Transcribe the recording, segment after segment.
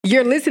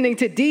You're listening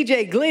to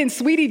DJ Glenn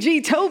Sweetie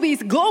G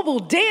Toby's Global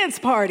Dance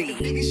Party.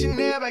 Get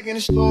Chanel back in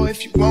the store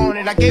if you want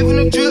it. I gave them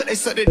the drip, they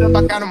sucked it up,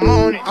 I got them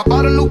on it. I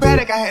bought a new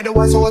Patek, I had the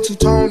white, so I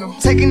two-toned them.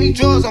 Taking these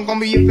drugs, I'm gonna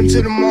be up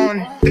until the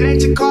morning. If it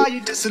ain't your car, you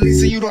just a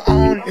lease, so you don't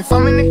own it. If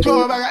I'm in the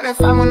club, I got that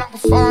fire when I'm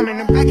performing.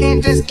 The back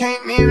end just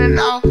came in and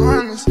out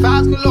hundreds.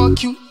 Vibes galore,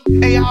 cute,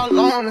 they all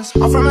on us.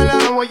 I'm from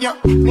Atlanta where young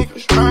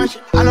niggas run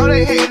shit. I know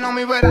they hating on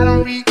me, but I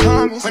don't read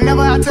comments.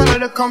 Whenever I tell her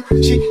to come,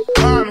 she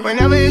coming.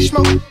 Whenever it's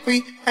smoke,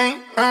 we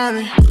ain't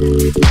running.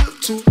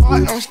 Too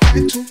hard, don't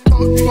stand too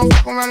close. You gon'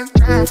 fuck around the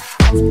town.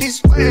 I'm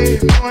this way,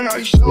 doing all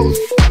these shows.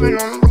 I've been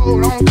on the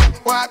road, I don't care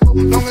where I go,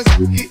 long as I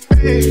get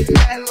paid.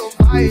 That little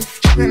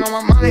vibe, trippin' on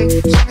my mind.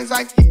 Soon as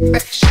I get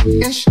back,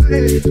 shit and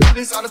shit. Do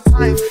this all the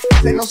time,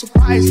 this ain't no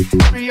surprise.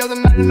 Every other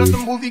night, another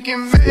movie get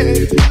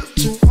made.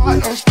 Too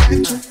hard, don't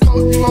stand too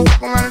close. You gon'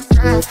 fuck around the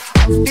town.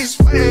 I'm this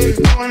way,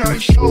 doing all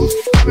these shows.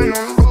 I've been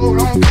on the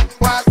road, I don't care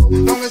where I go,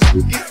 long as I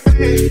get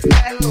paid.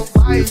 That little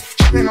vibe,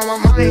 trippin' on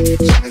my mind.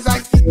 Soon as I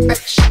get back,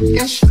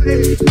 shit and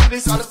shit. Do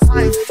this all the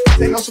time,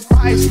 this ain't no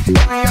surprise.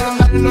 Every other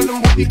night, another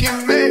movie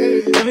get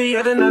made. Every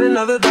other night,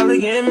 another dollar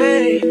get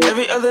made.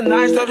 Every other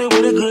night started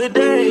with a good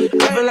day.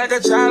 I feel like a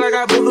child, I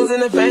got boogers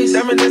in the face.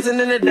 Reminiscing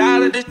in the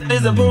dollar, this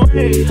is a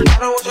parade. I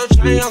don't want your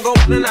chain, I'm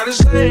going and out of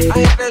slave. I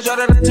had that draw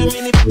that not too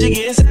many bitches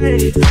getting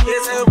saved.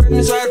 Yes, I rap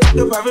me, so I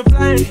took a private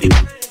plane.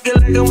 Get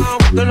like I'm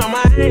walking on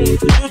my hand. You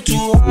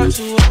too hard,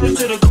 you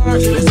to the car.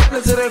 Let's send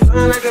it to the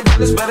ground like a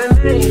bitch by the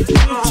name. You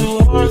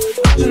too hard,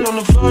 touching on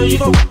the floor. You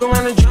gon' walk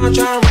around the joint,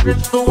 try and run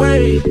it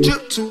away.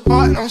 Drip too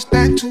hard, don't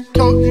stand too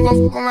close. You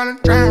gon' fuck around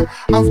and drown.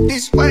 Off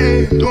this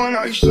way, doing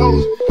all these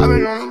shows. I've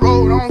been on the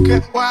road, I don't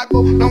care where I go,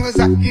 long as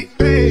I get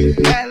paid.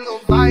 That little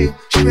vibe,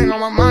 trippin' on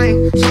my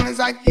mind. Soon as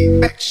I get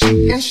back,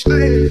 shit and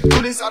shit.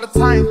 Do this all the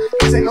time,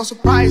 this ain't no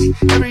surprise.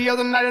 Every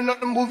other night,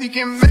 another movie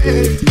get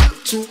made.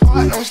 Drip too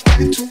hard, don't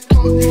stand too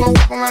close. You gon'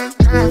 fuck around and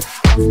drown.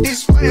 Off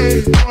this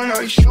way, doing all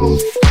these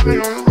shows. I've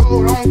been on the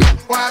road, I don't care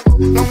where I go,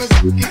 long as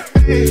I get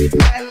paid.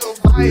 That little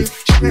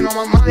vibe, trippin' on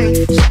my mind.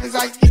 Soon as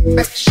I get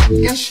back,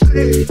 shit and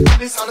shit. Do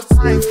this all the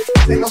time,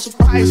 this ain't no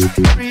surprise.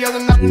 Every other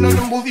night,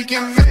 another movie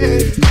get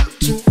made.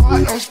 Too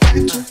hard, don't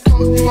stand too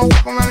close. You gon'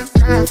 fuck around and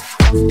drown.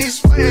 Off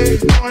this way,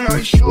 doing all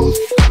these shows.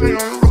 I've been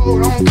on the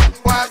road, I don't care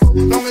where I go,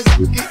 long as I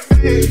get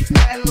paid.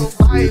 That little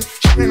vibe,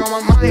 trippin' on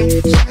my mind.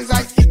 Soon as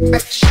I get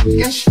back,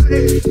 shit and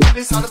shit. Do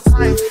this all the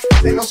time,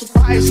 this ain't no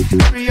surprise.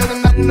 Every other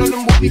night, another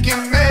movie get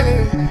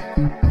made.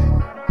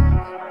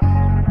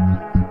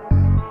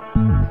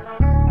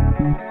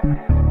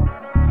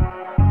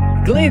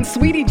 Glenn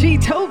Sweetie G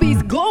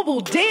Toby's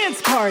Global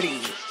Dance Party.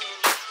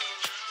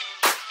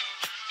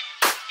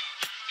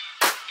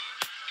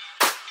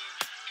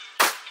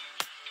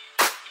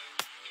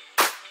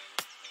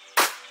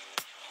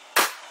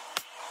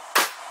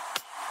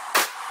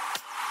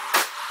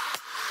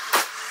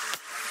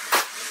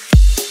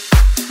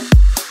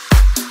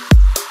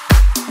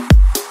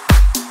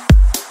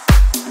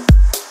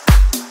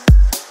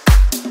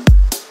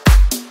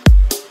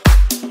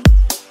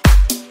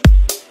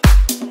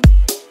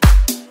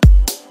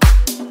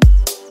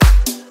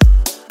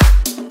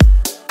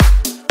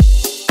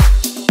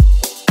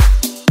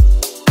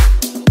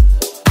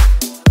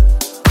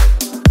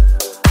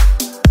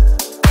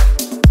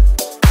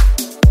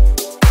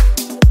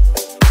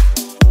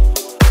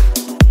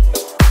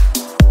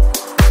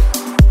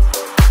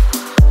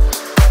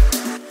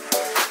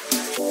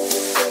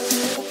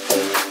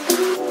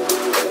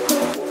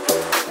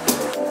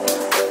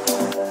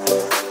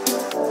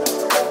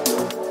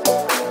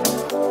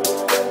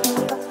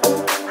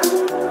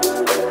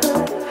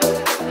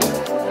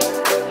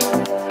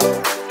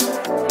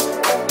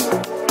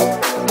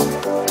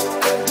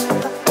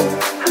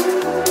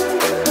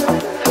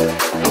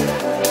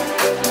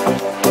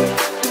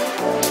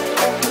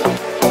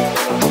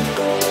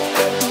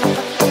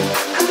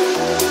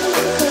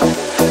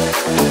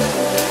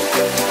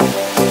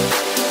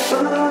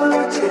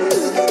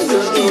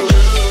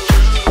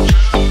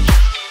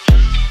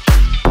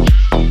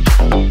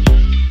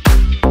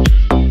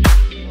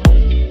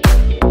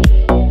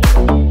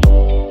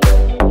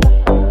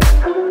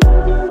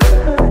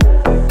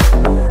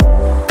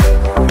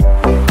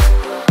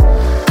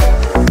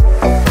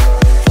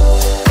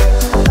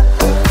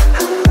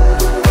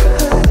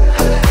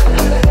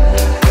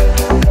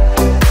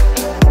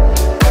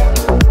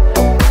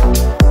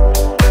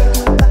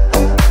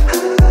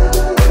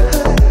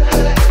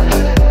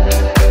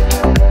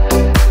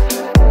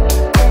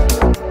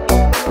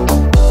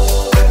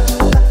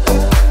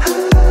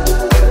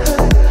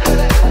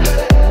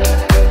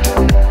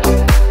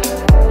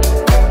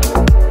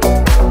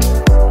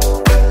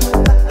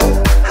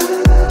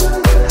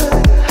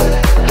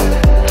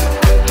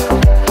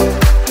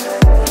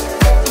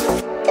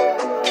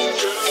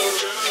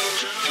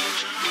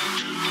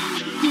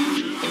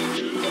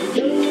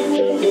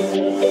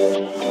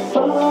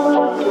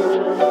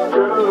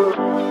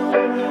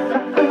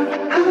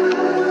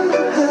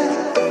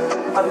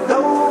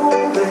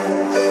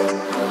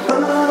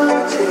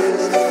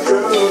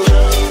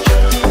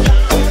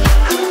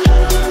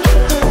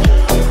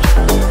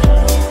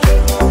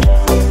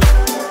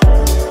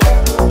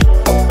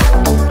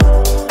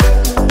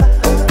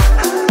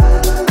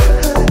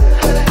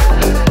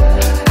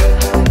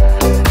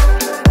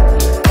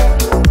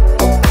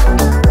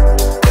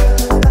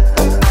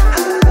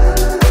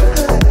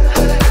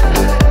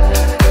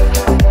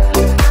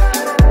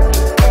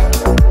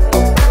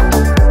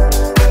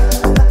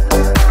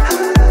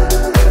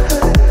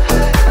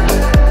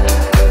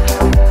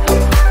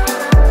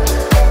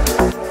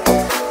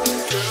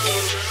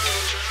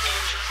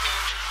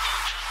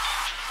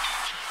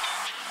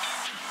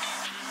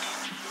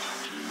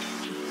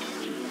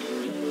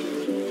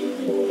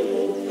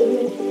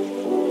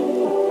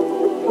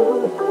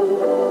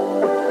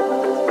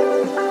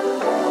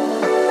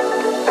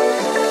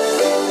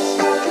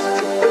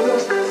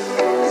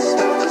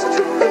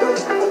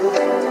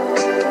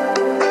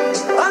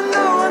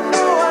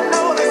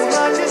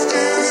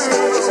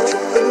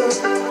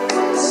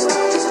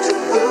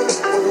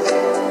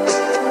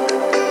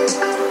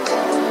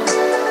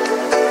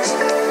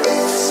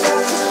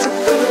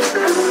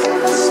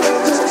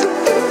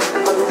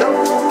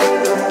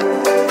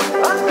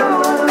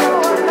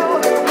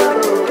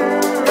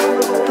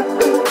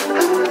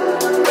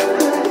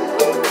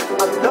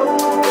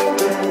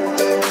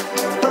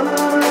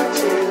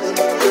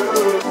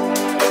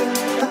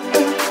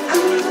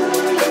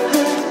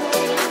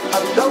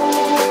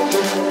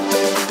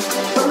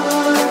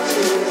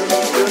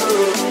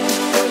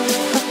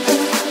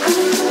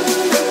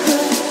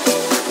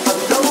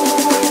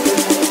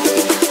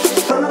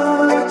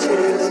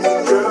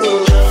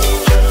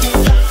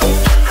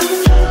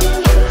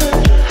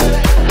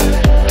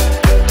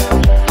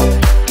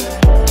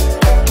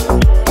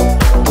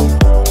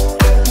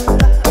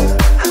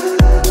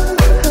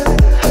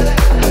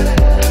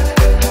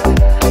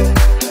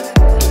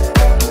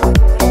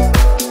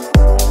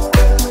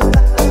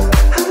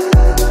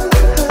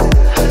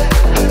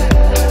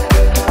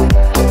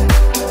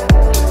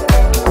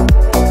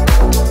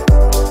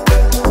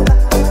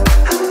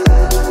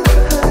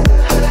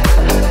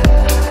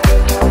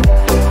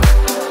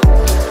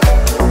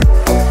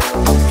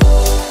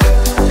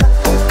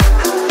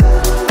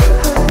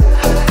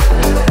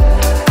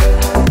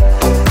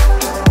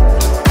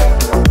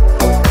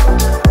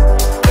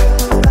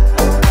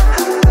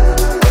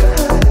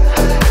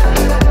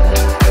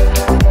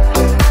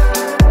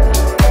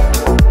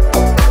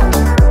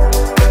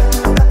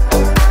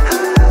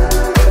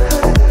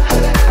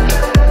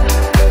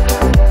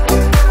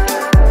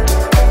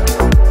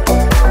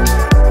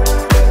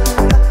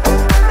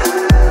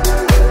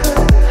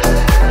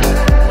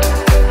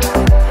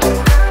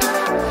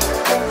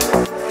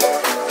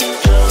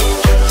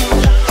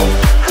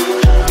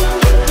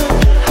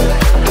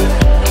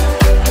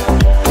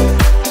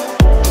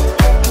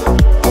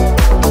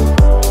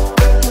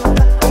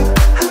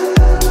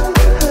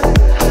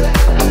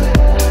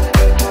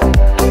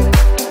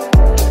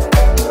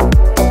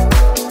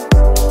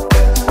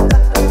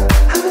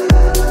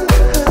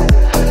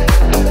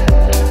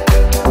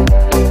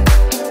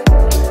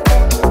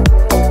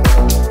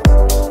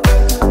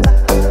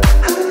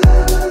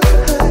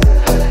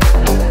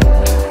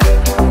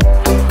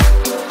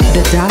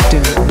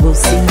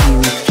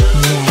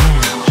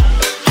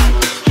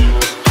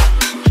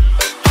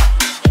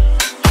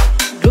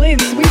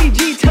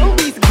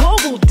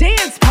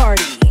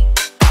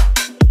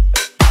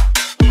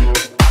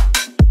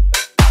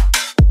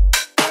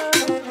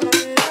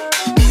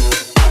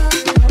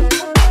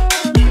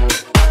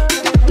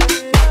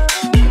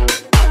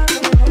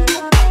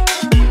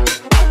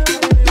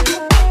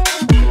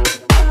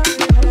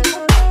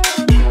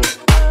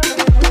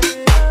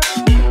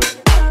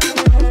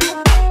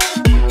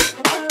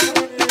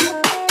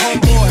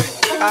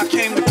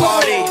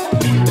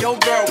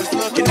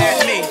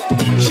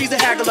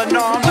 haggler,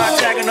 no, I'm not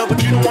tagging her,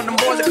 but you don't want them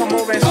boys to come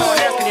over and start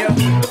asking you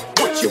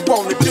what you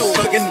wanna do,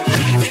 looking,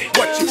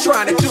 what you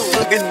trying to do,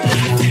 looking,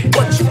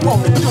 what you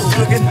wanna do,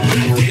 looking,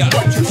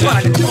 what you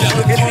trying to do,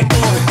 looking.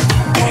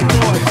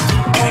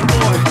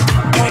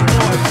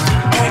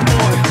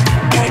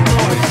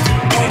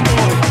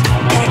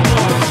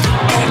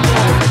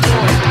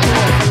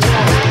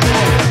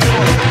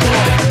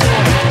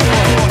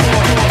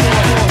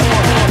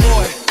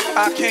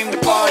 I came to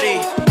party.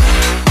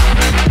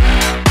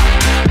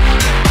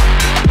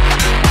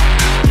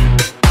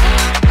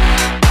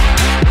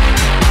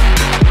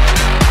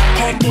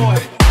 Hey boy.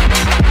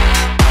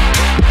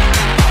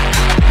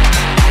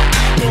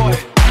 Boy.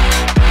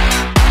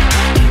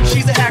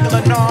 She's a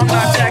haggler, no, I'm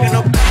not tagging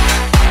her.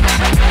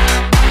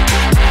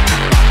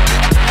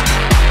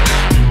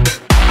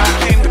 I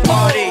came to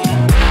party.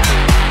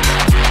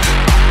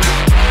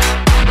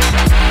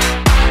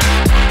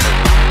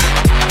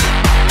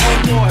 Hey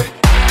boy.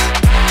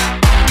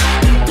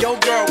 Your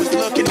girl was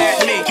looking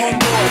at me. Hey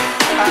boy,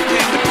 I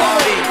came to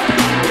party.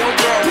 Your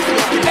girl was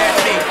looking at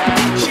me.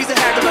 She's a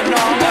haggler, no,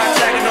 I'm not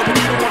tagging her, but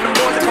you don't want them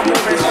boys to come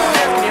over and start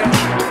asking you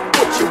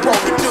what you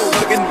want to do,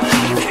 looking,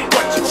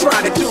 what you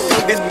trying to do,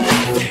 looking,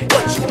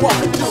 what you want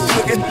to do,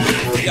 looking,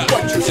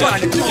 what you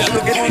trying to do,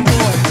 looking. Hey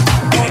boy,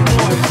 hey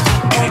boy,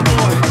 hey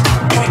boy,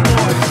 hey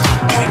boy,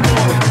 hey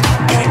boy,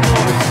 hey boy, hey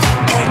boy,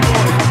 hey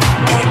boy,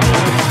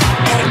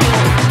 hey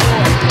boy.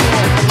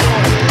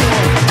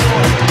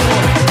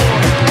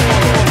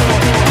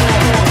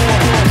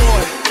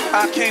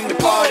 I came to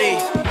party.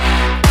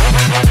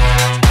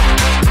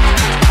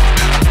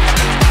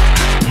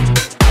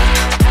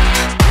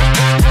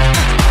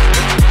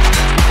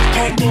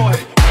 Hey boy.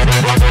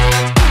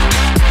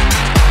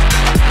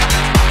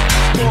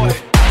 Boy.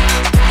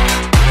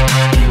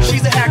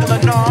 She's a haggler,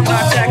 no, I'm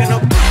not tagging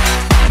her.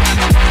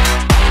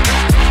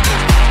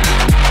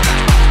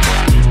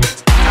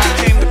 I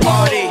came to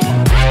party.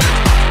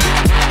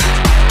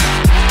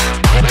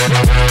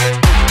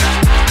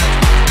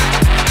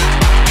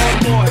 Hey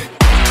boy.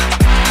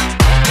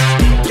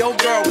 Your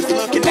girl was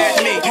looking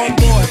at me. Hey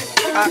boy,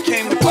 I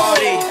came to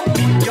party.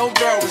 Your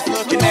girl was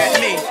looking at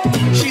me.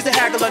 She's a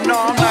haggler, no,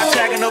 I'm not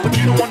tagging her, but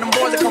you don't want them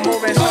boys to come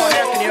over and start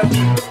asking you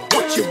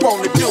what you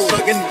wanna do,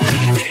 looking,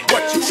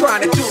 what you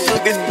trying to do,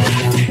 looking,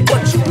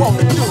 what you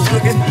wanna do,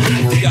 looking,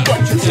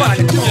 what you trying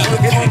to do,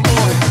 looking. Hey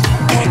boy,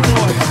 hey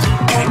boy,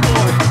 hey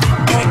boy,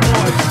 hey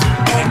boy,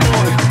 hey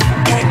boy,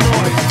 hey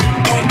boy,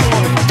 hey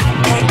boy,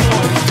 hey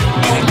boy,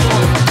 hey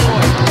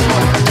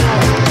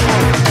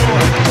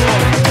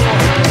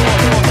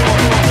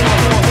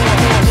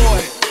boy,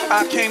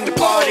 I came to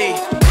party.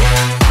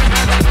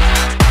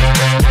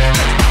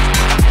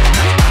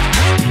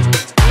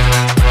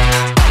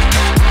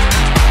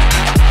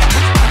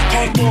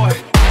 Hey boy.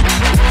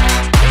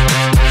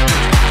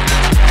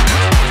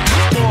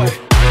 Boy.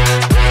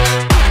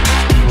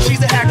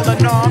 She's a haggler,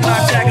 no, I'm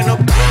not tagging her.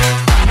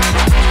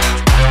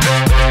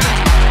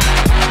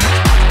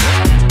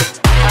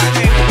 I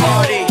came to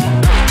party.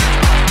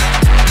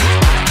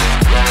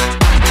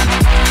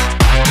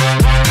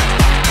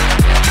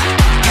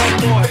 Hey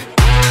boy.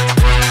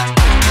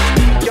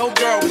 Your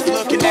girl was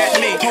looking at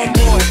me. Hey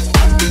boy.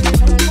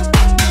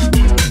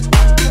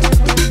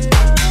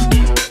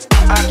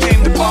 I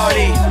came to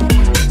party.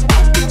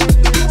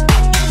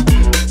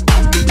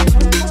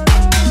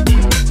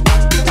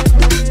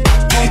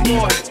 Hey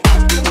boy.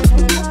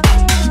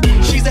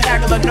 She's a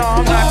haggler, no,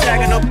 I'm not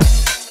tagging her.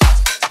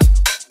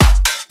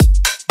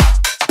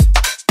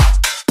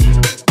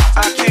 I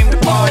came to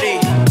party.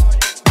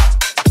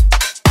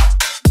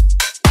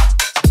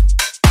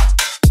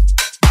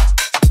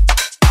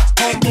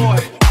 Hey boy.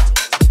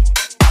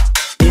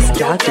 This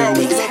doctor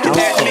makes house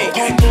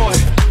calls.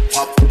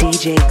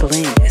 DJ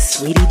Glenn,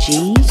 Sweetie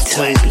G,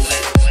 Toby.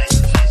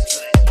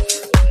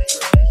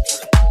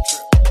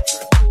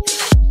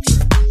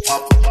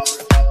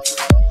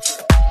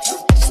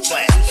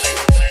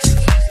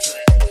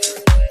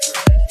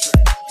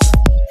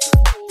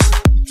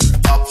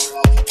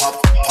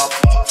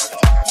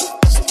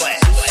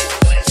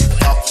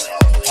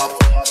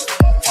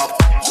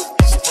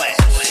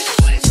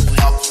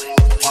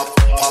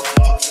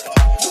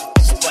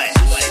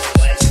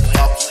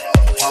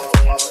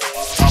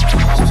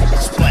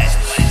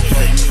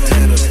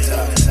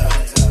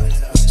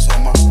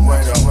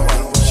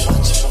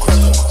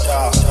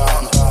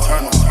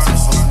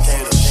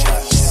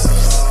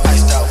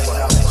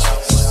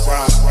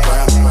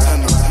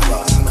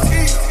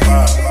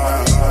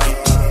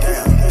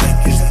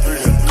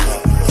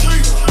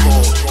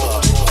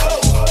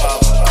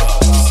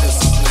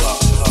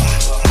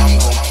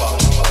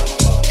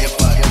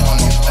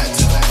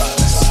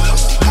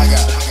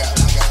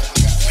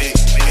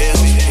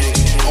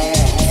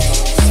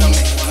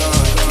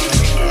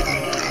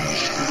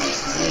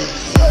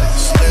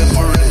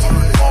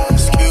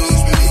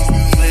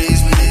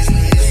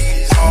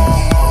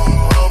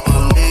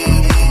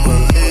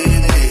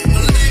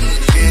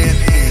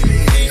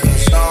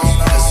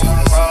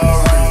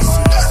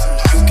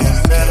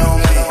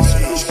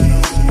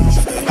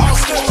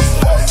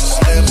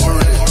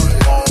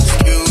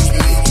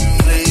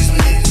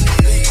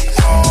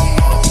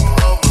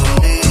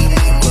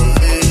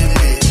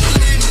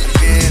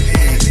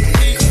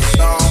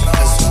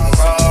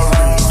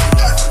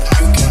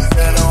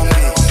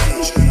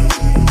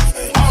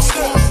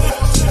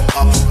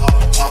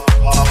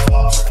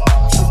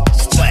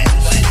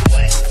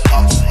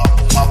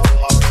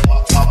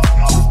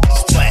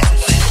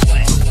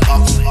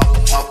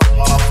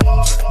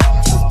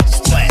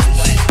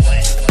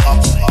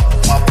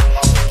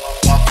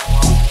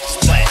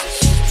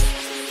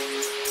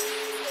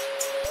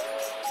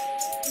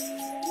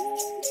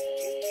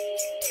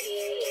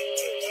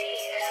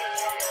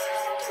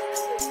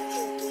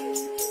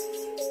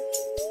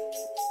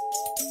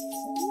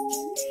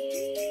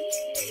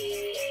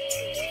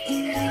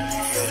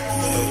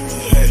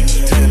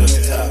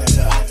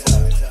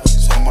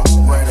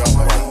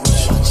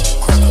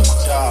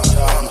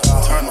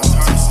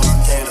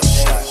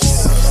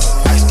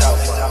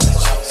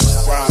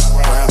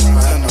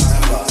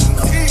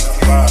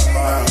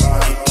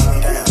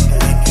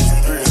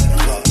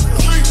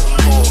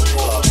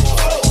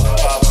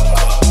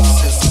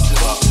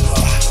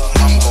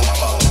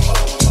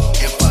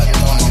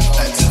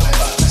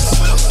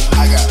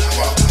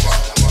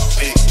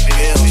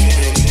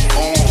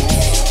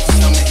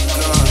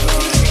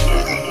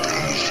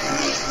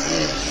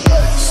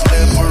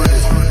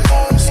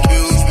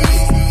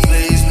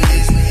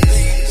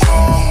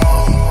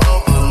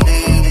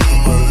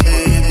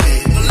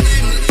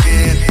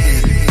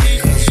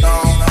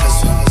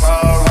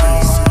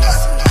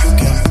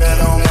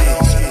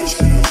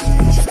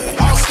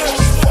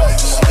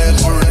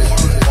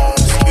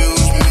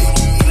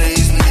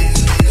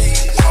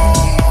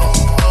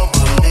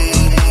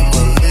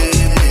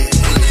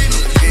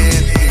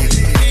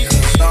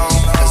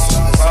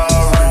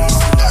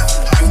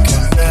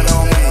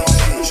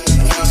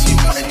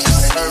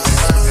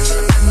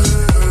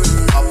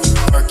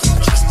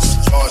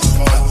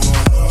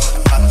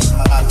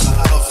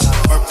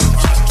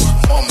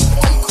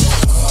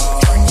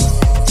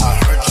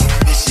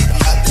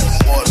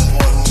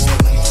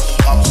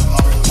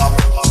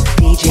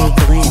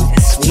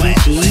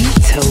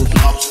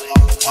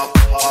 The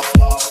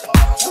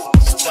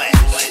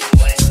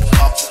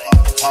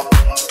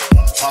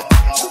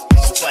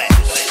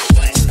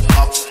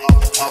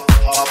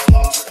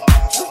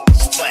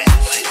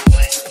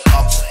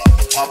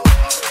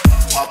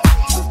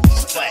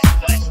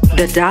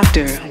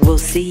doctor will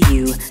see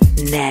you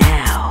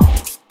now.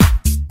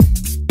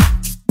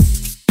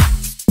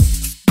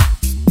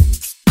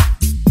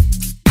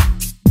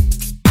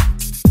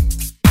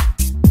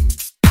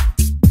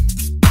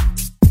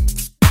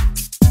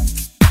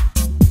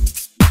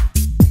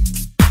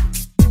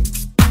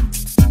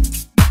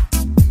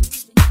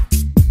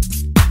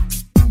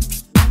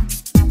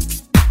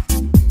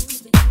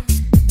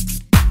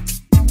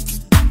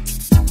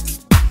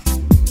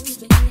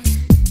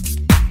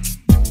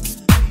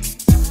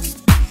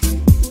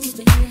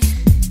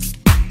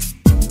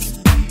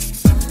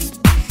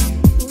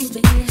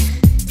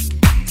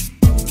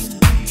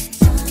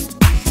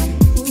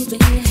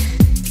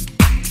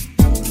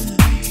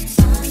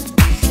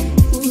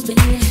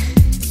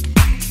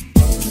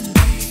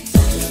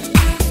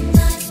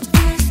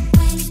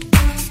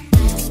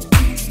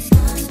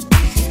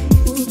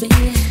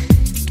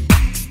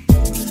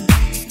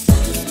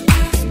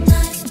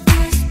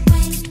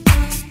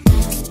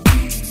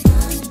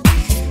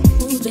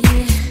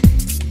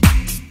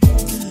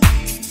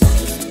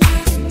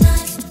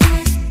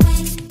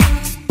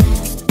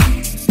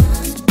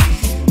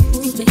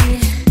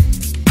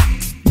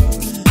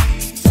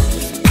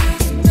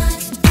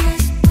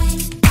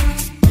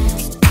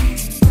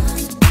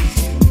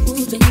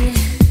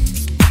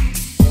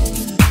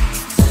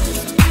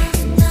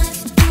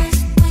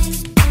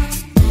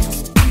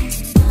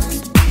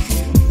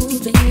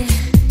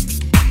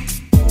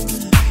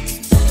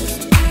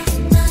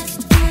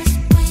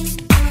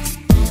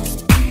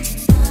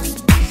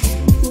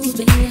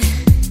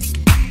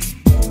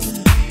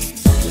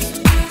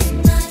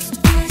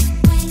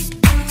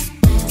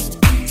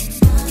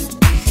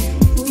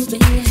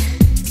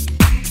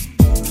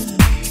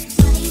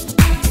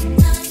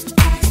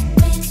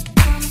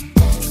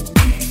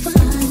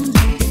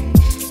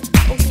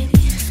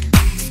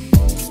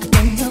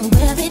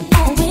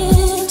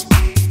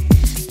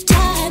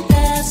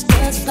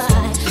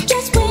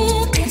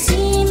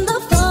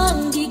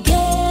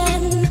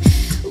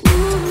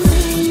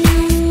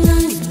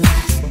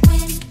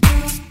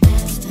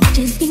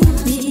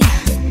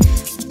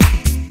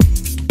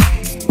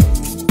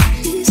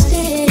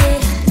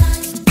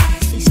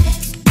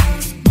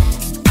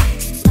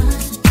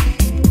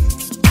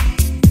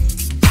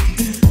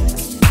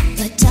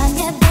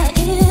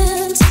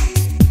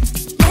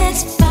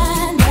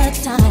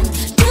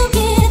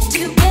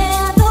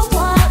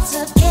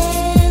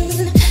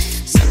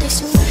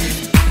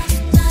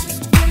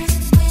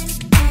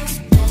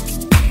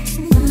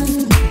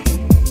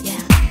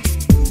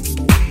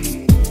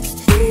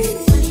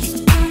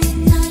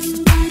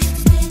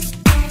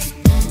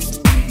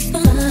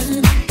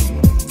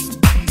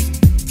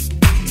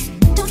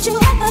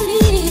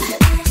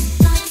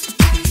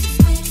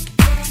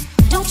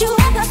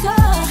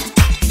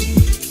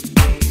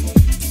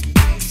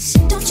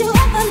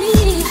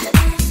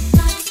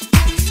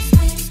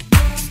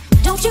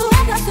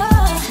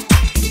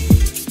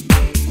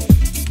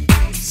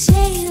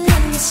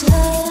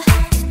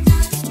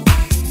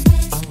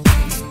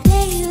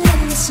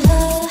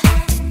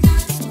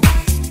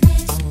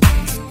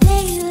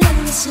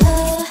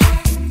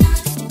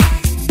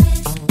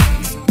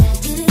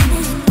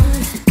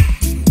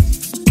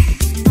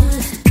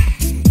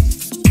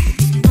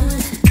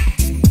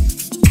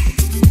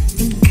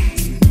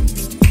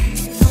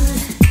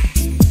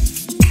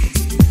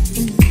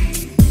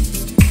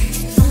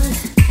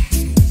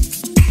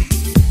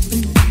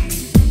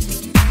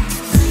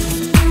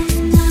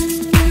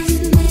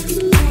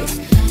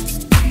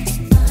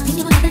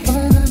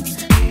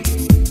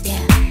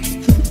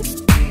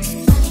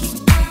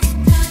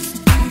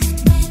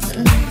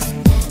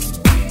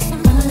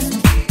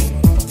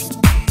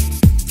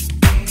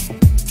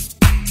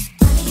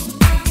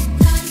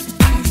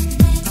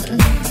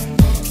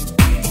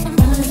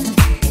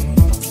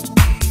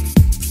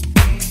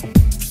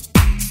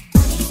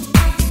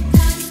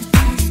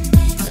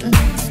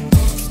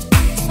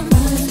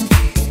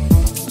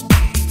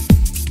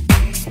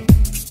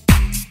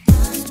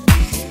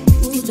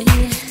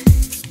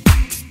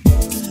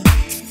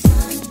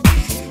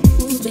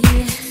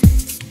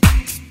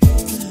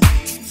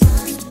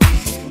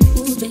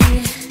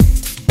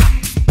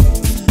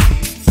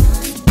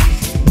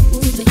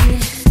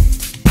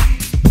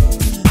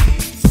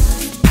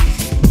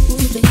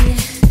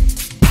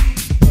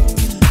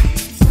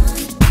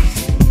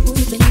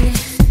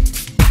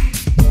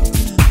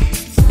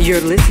 You're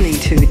listening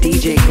to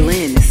DJ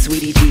Glenn,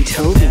 Sweetie G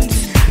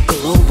Toby's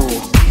Global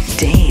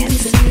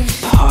Dance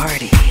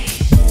Party.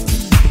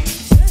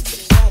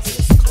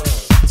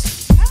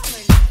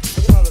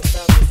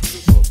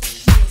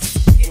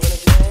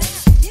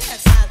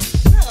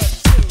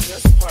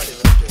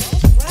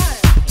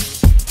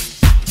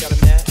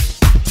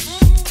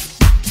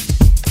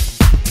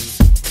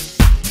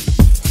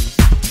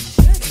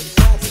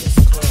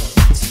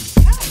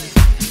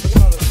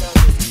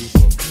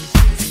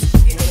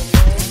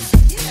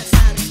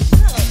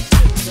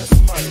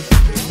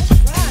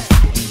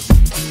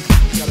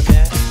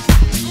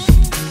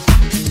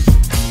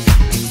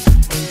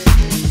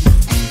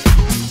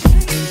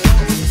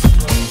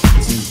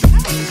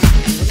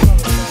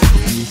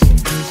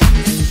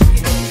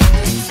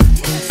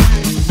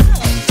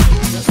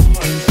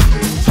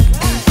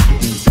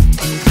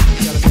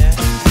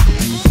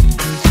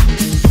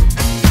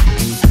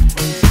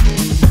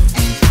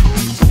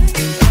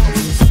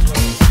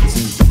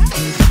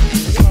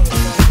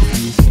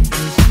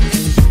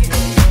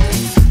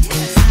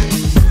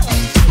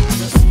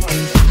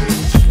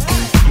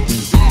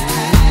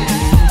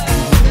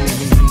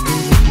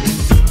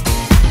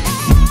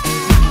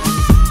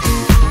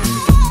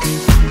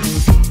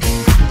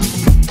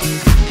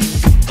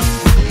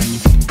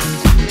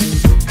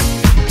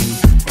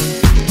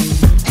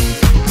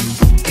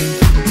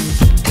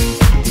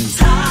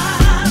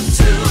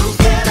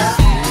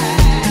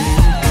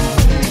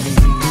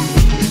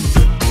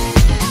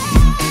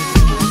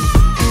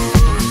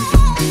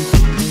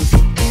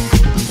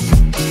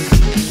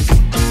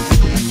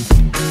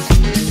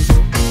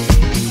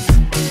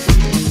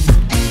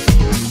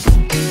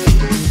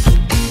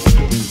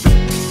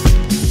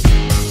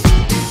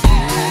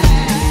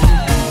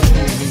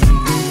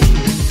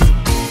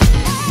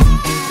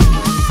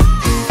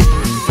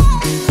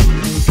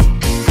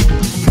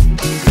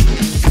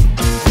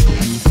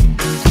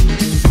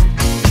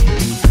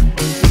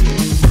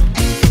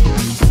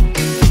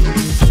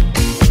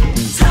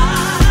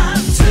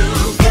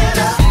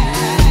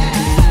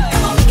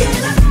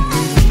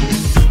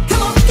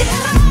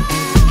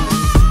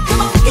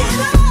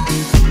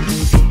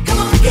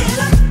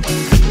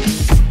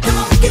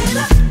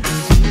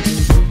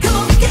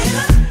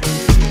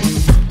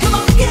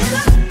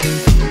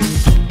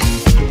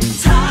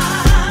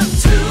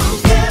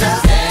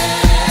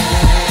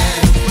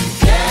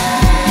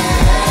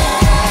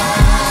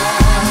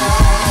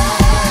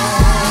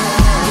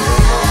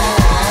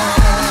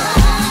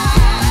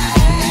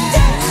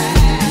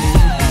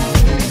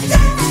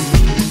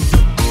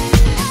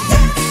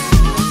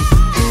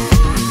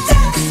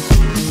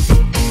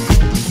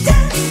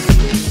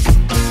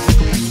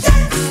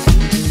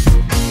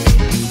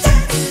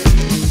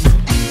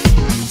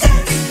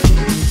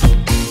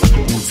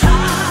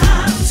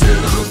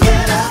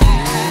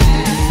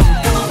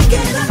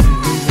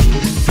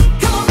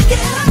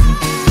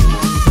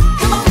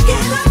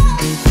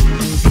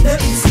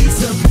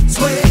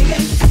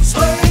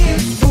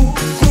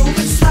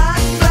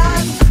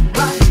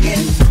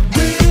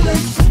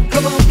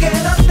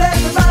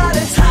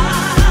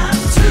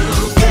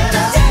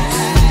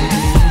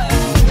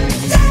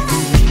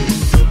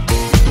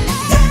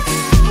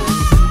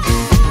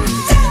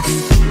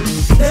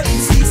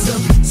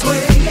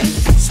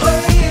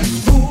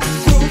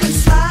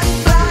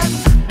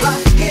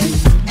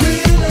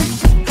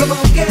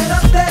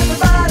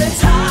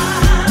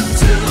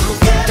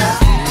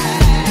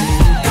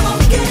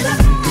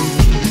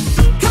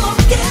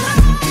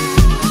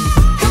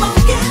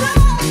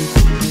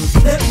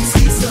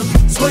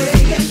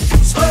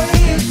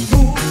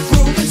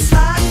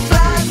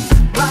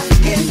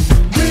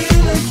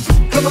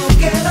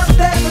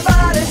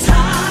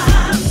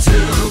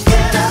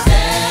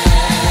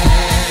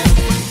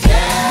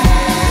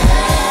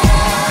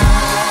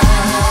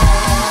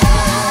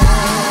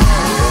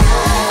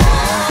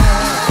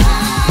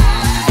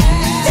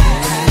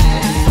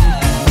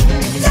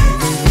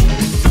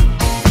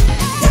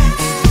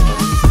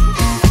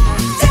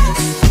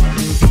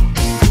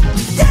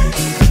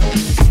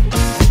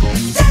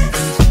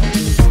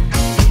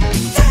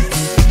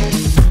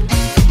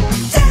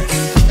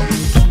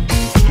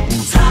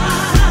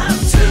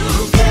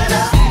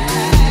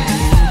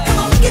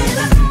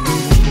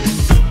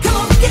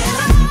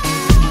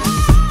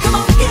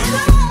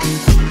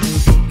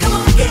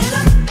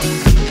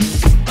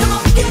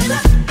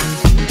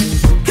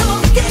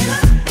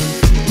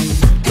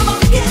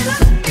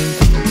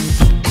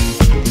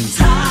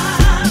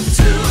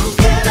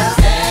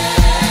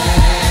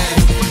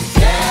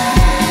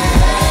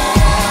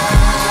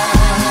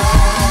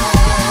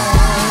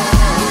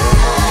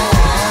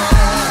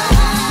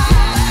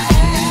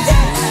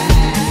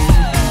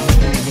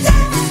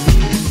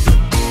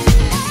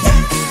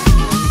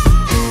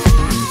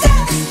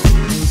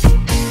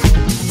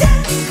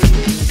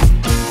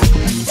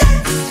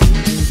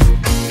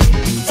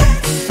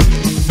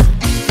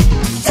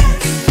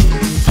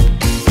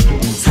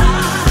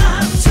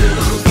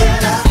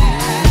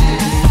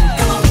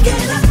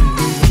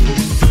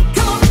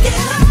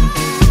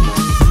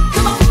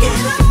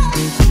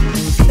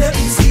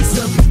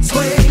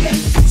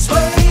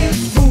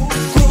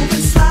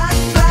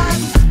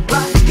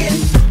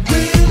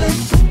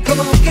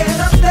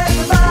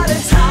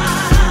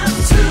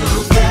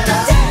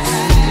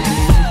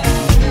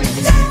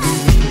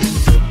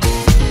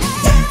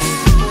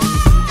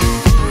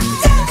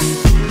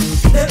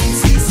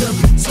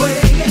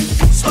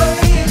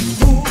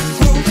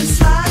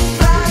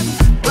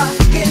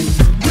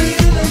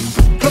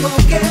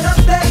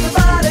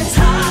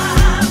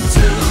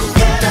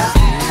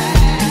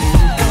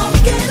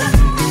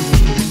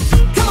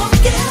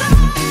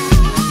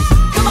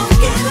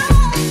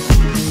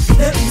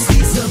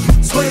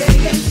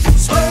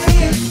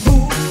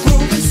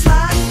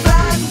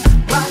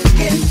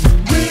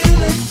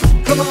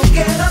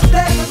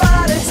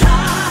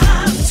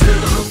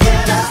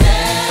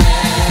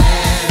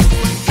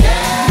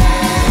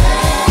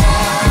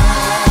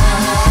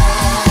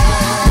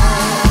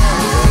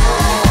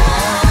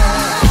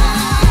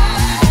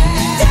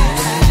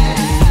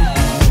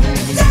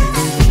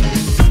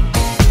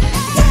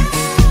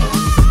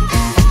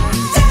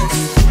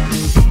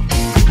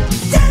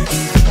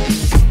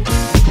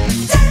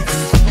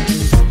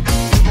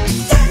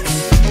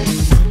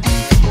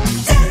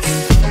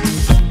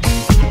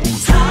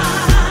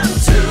 Time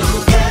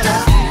to get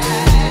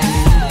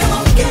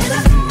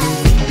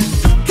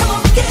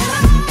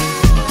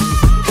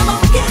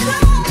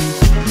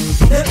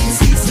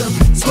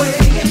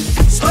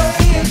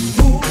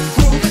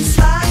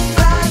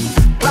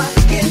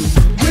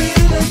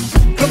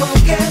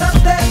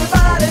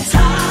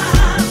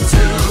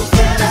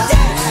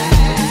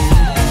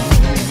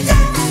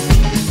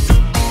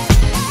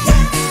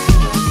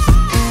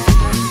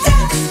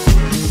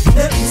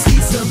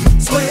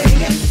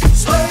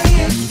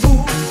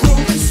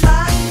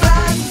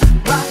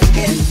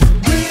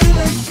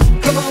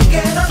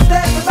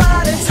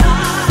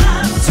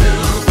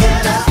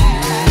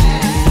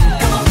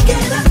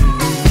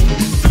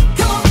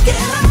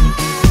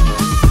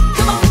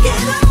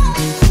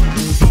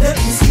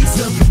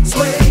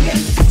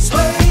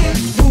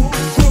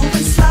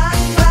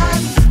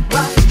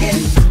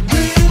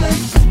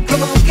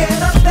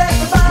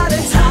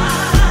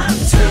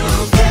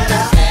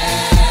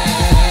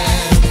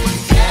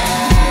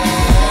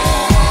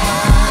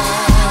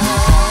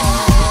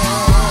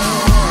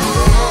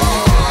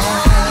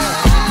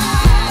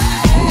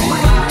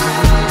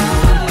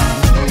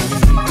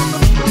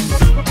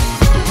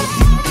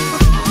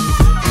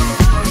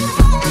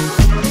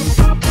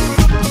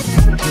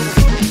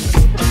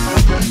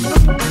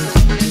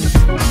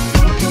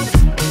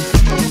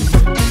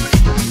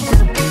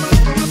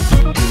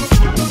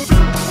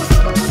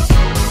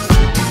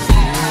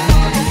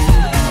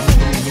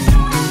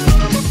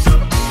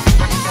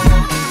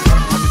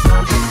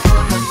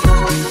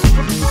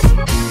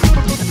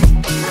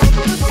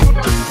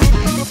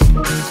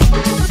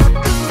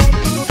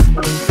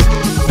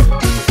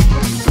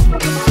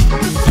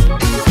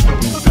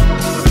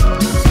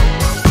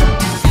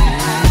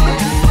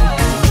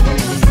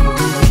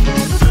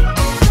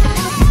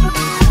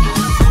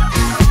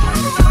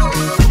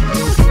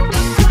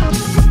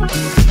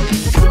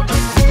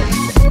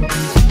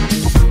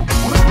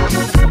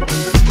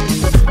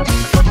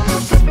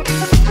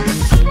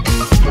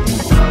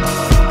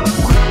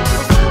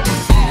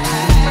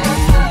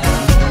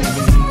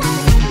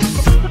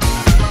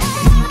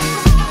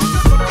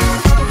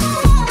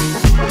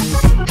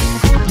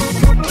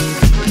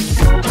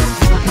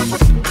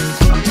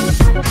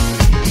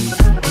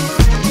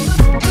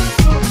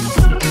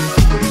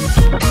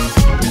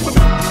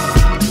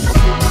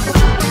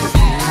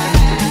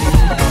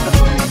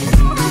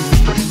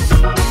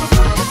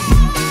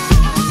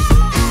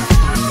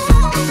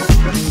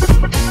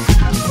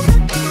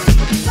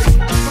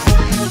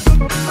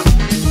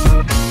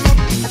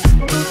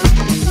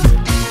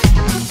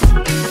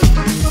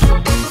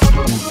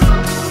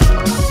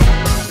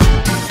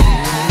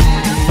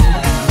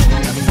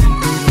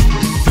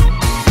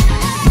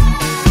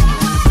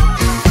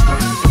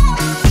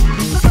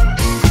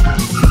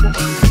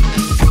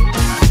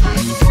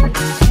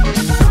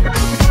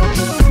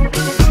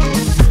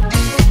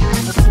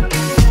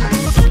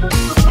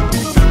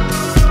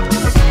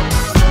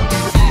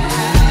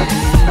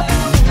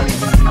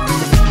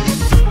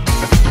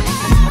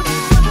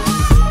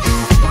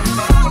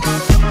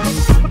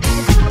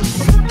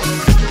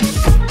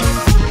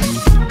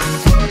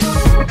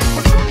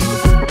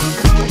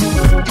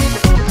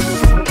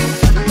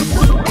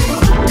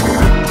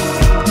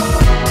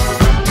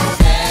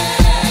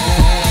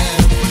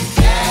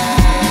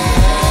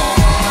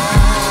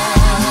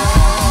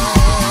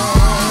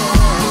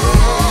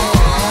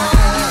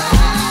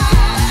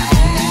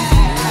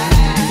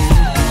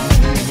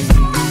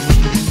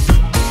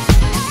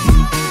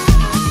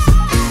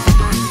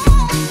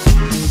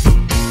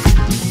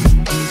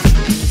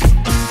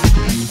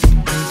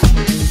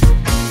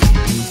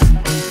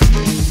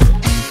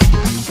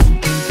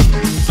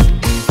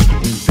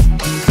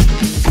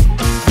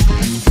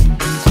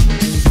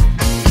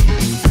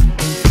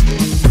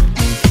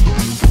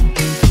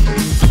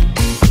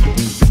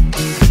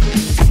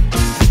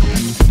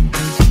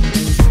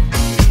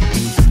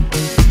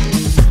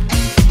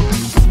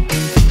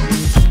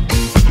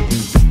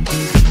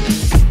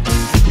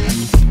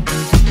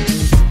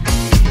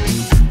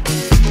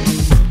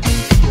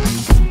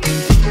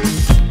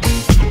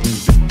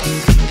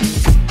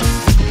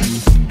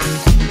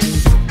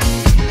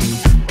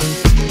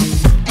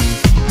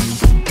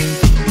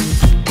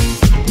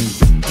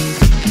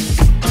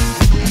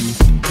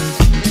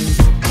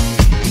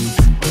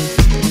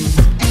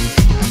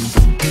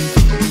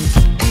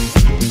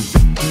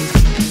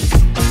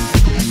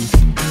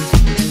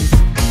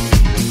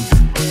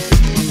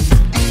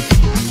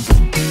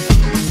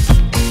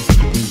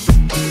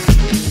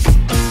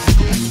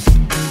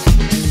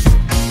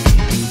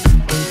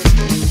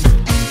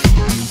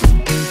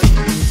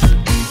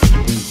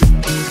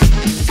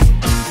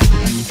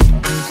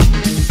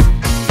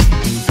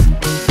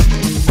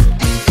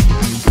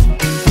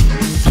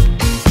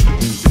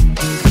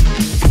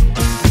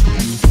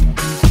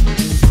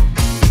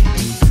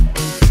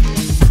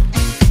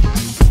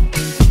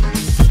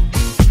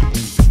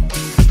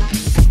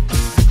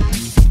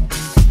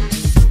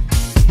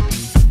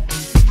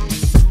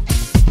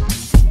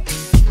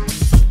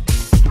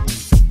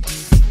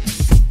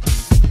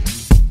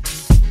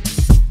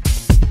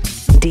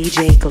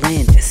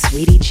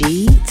Sweetie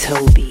G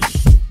Toby.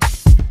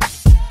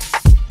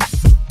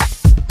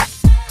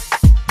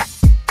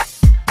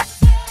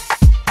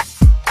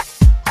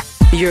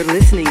 You're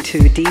listening to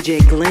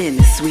DJ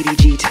Glenn, Sweetie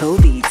G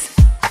Toby's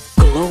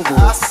Global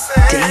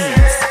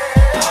Dance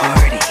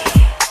Party.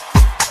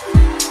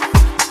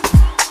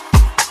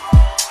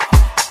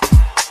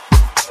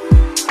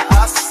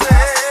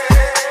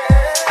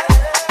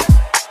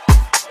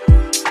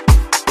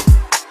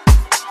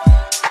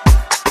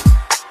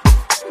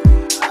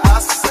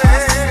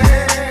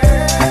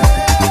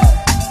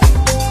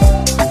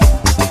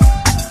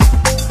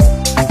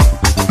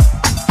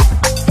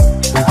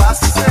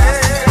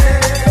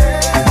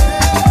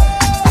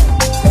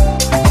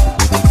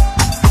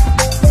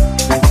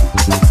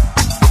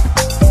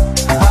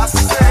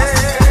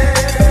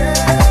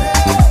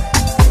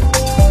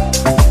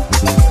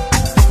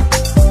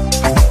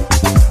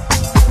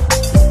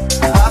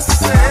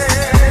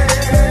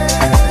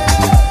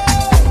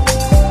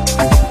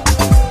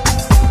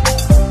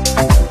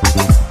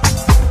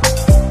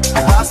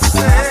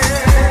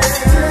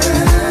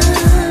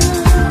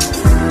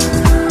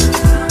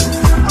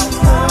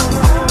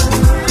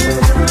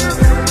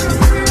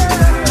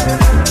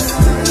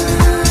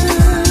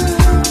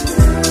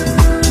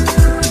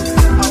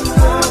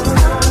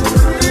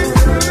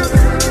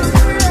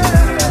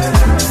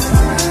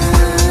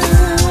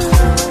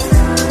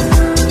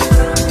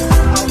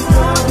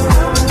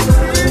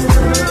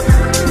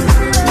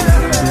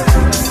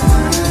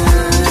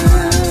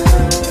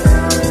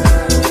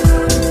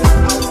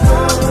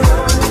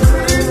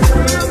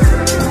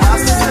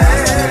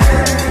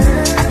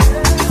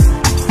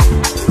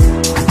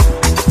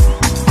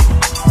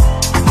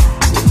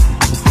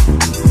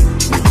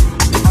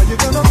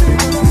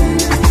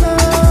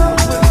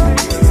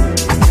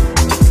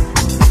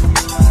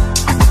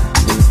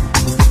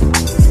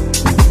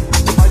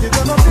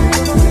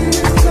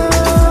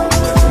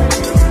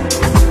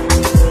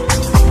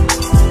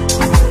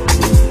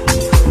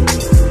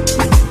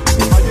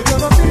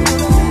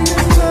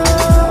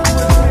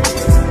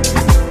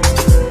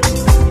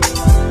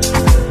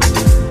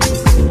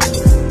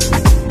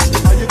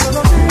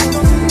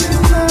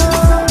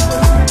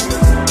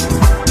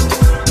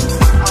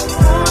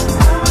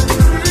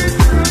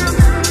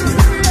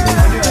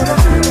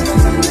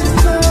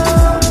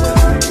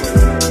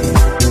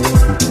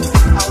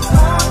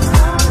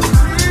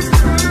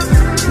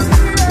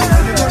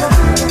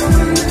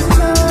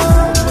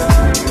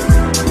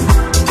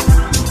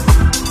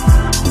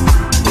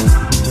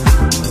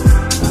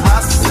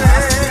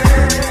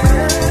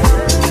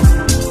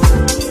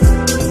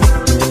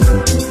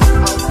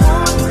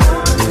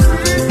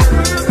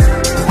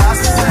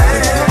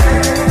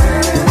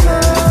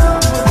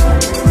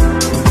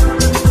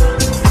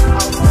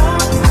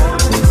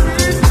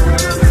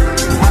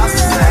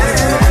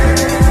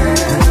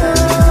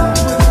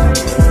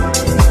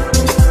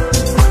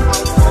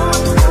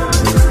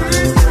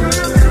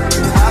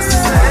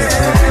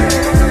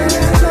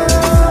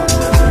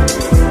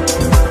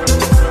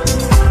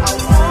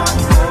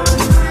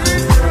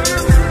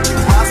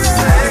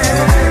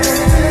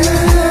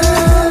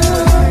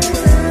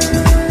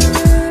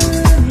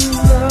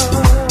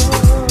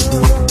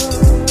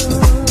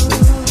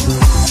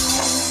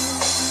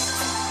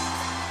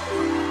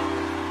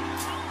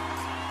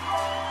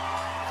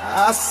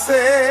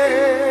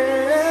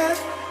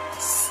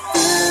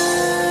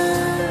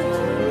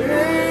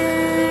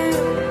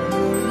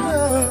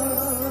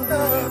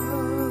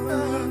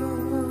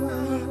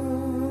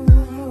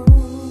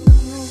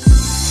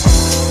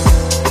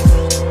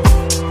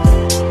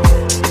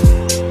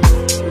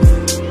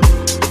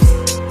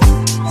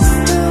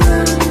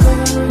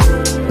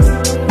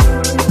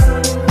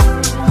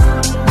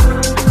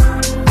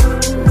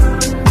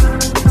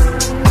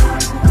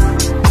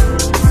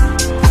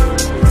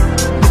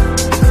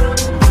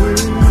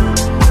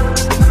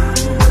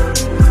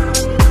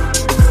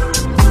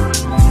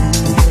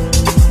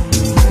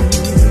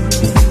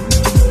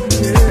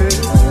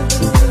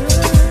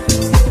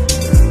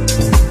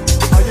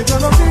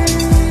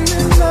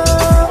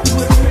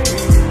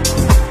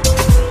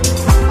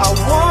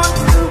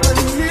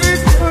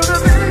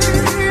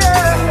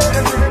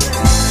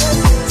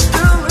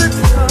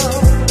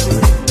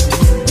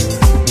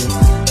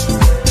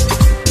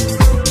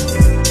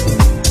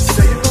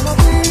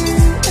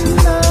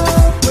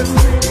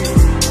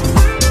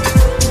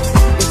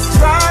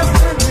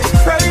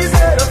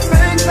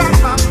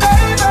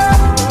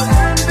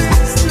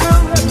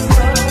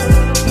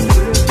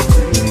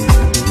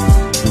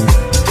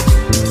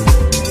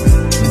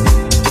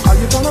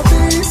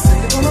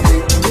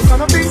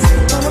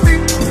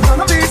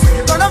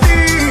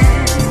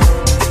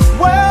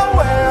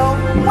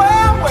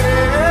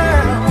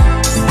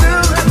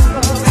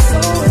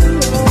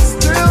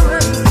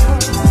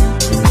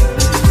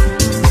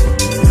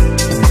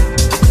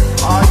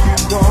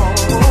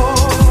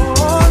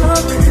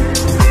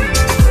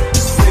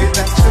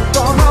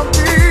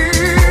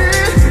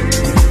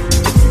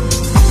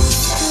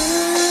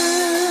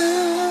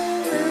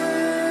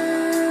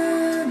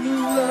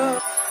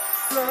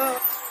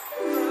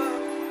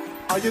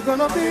 you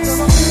gonna be in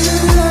love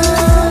with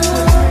me?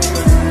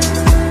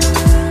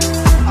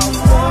 I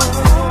want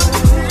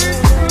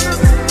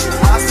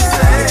I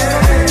say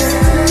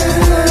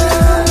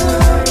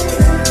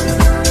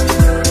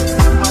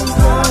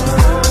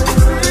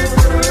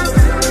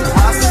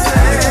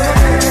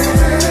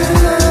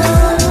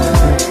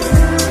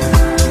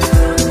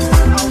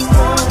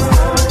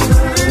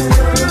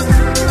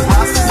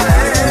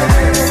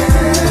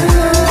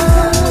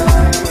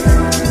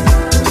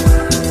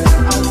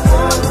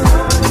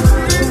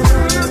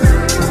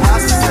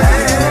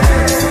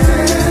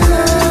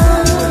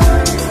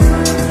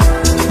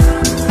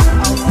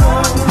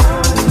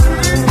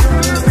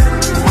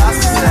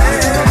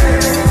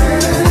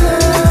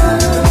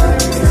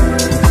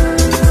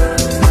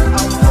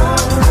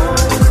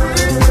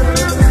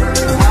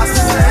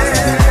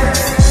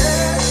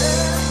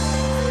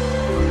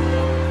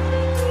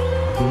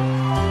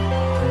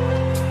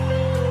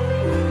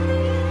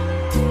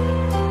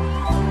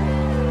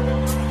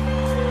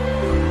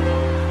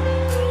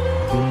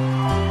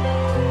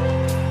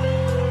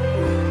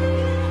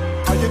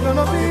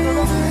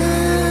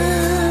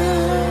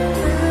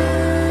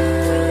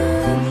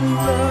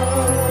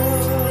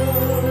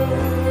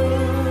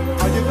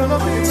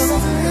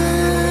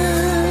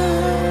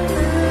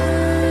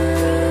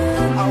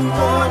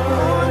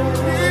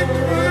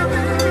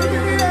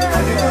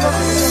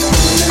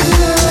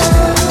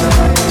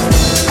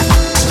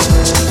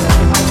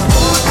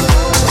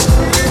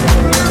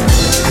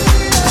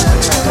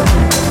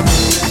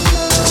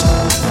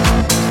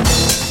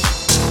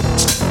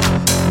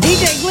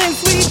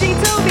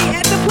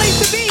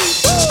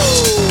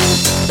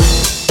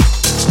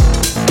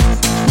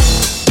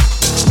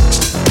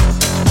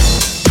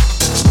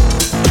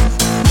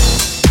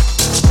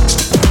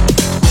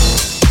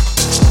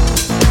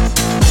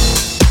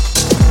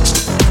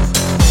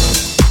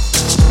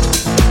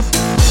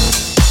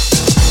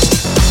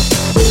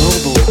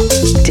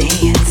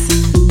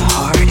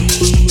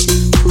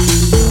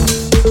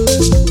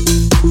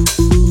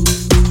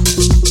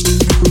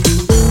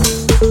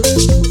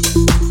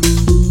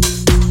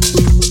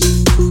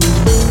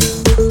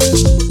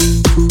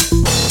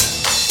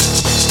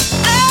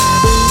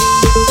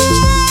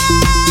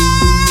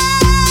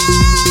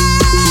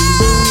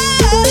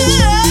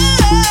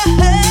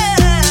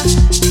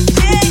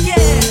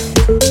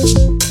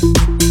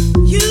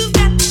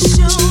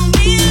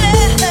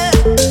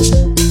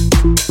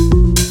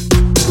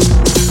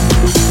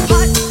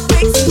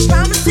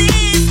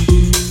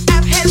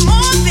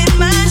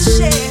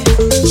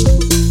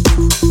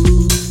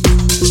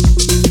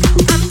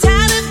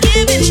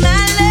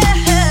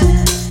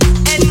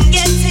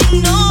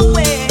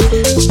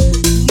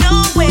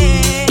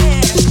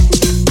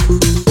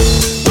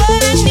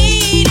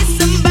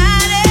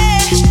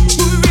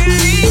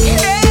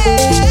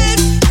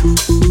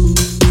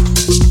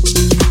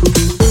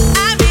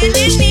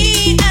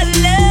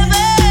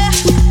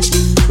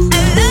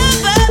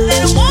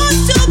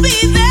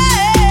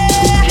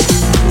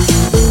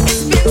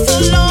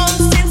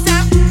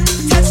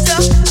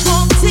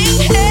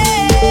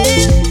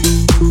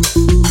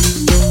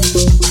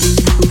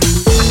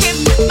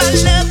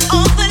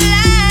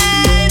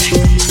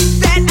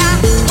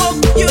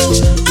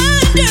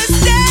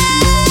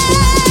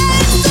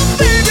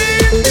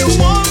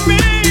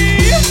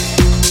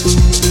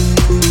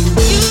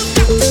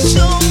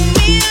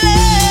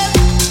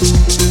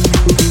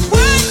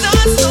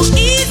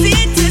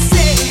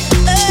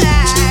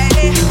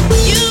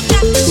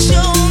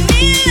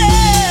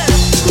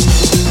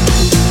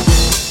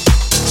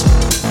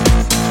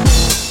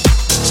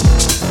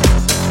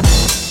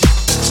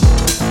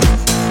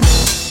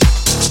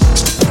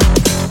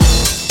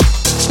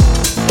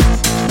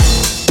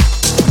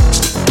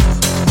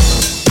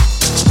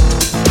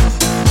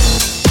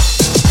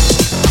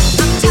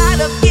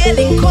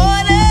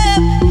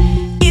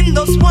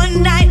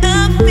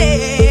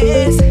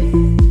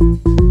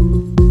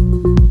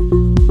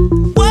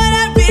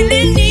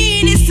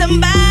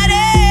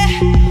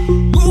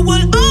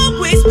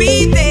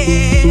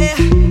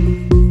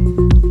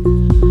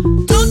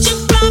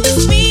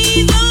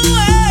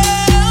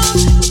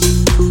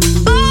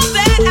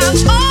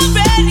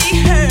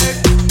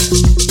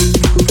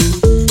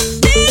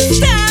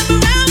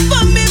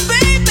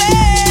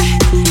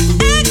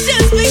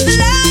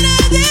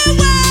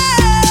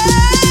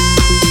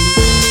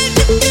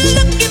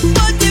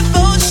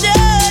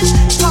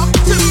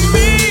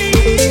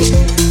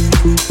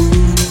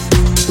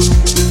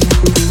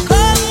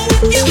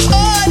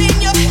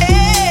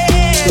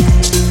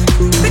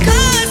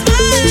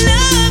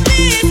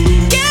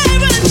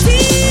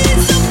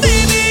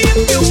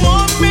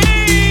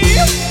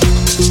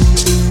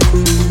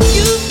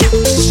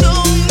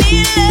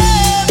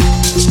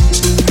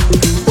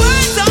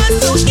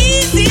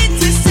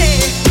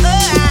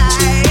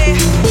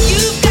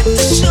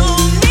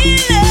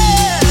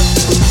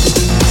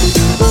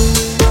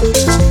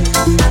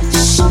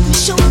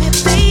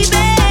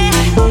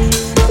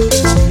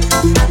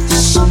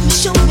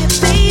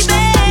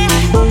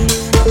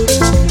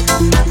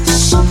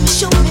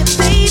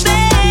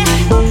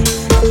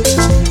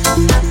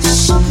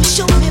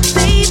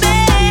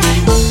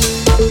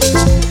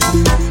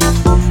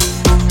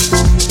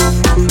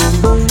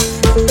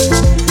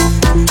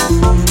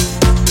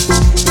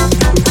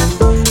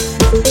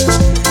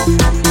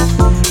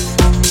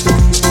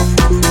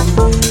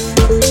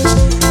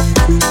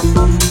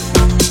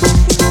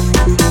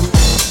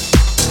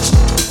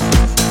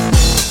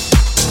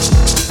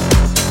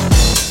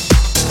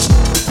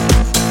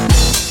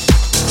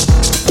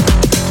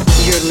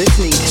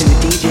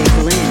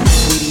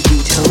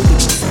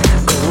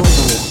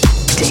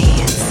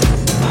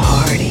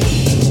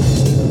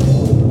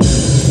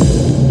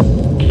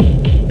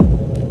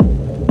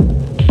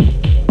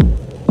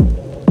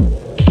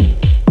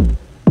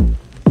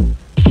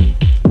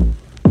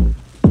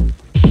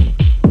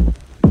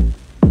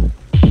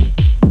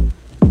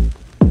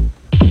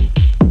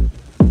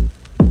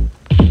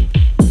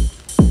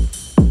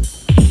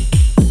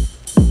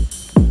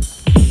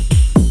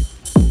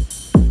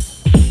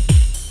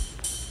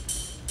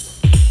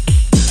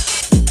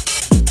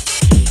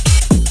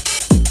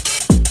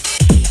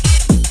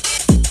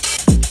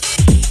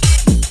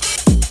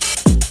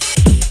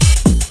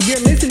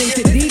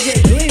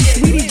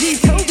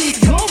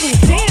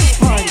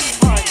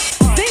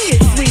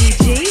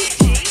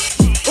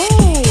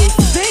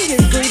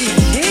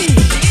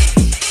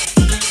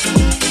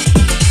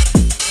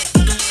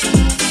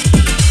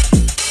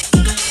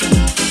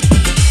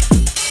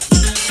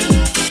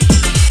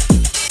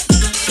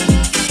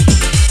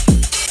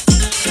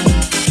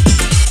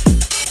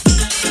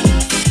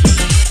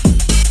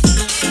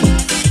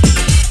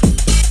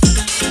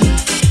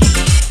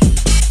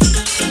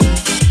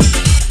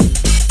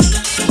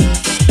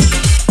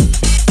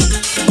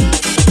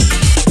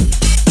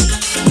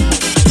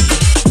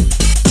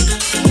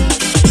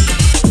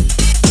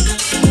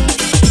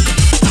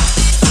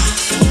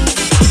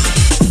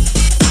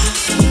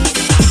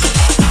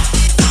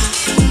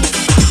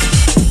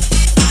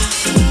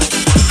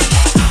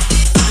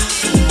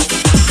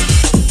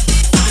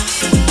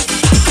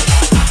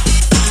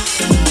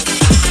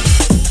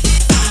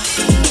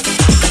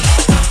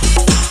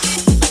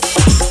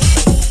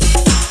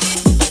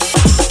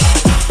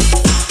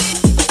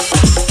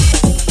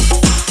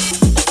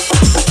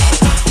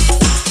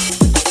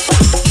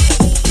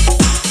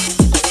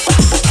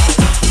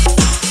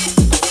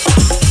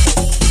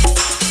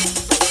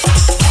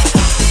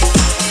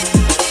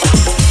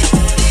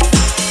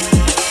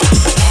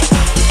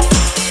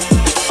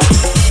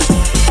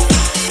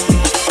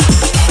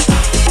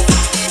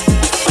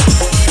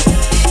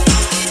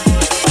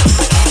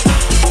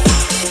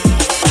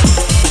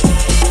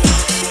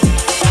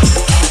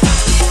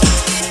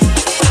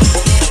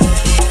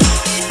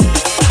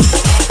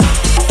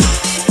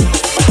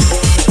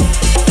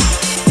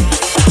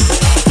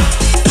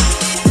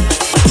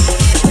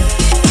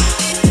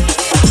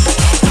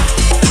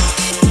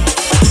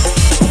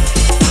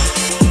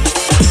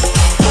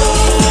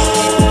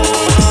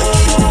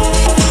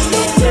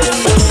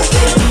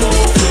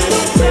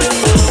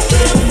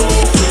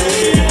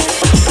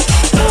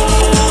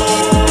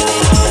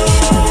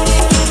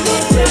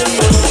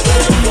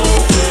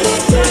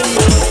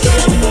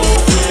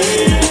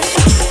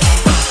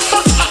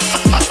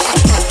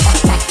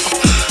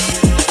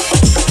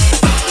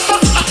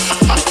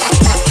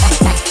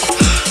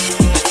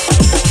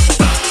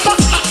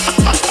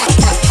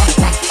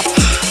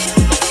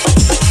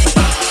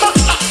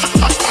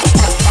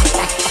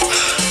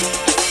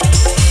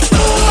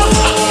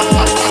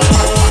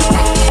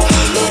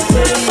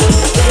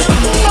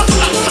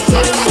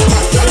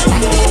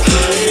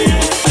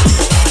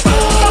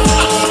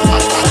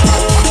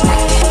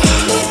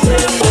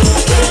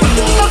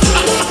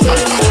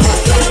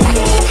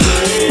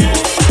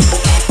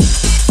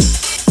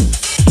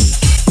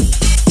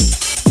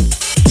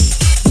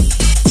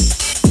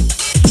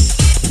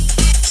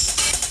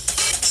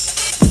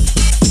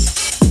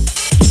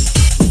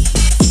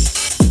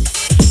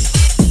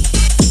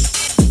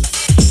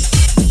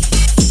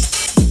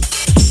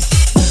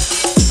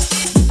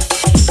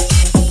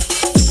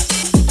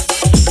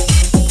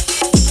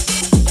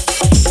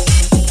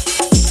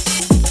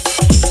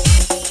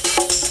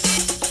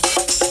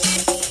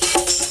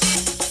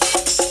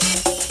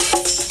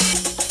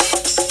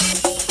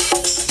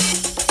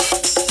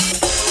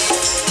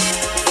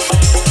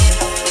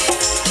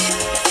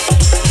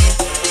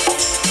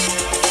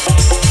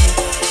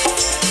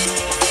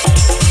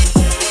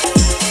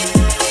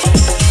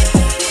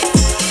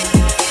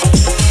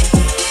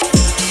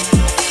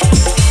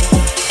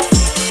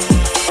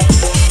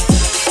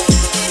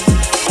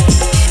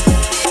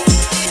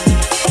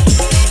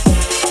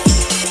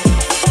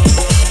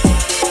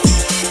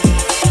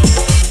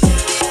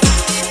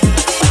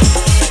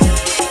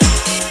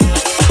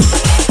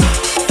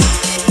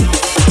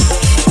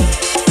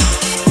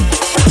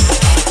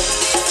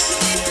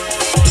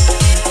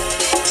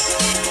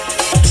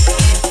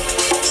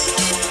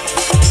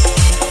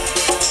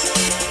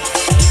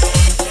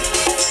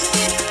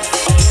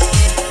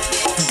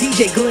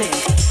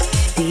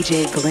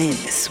DJ Glenn,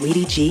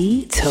 Sweetie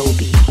G,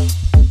 Toby.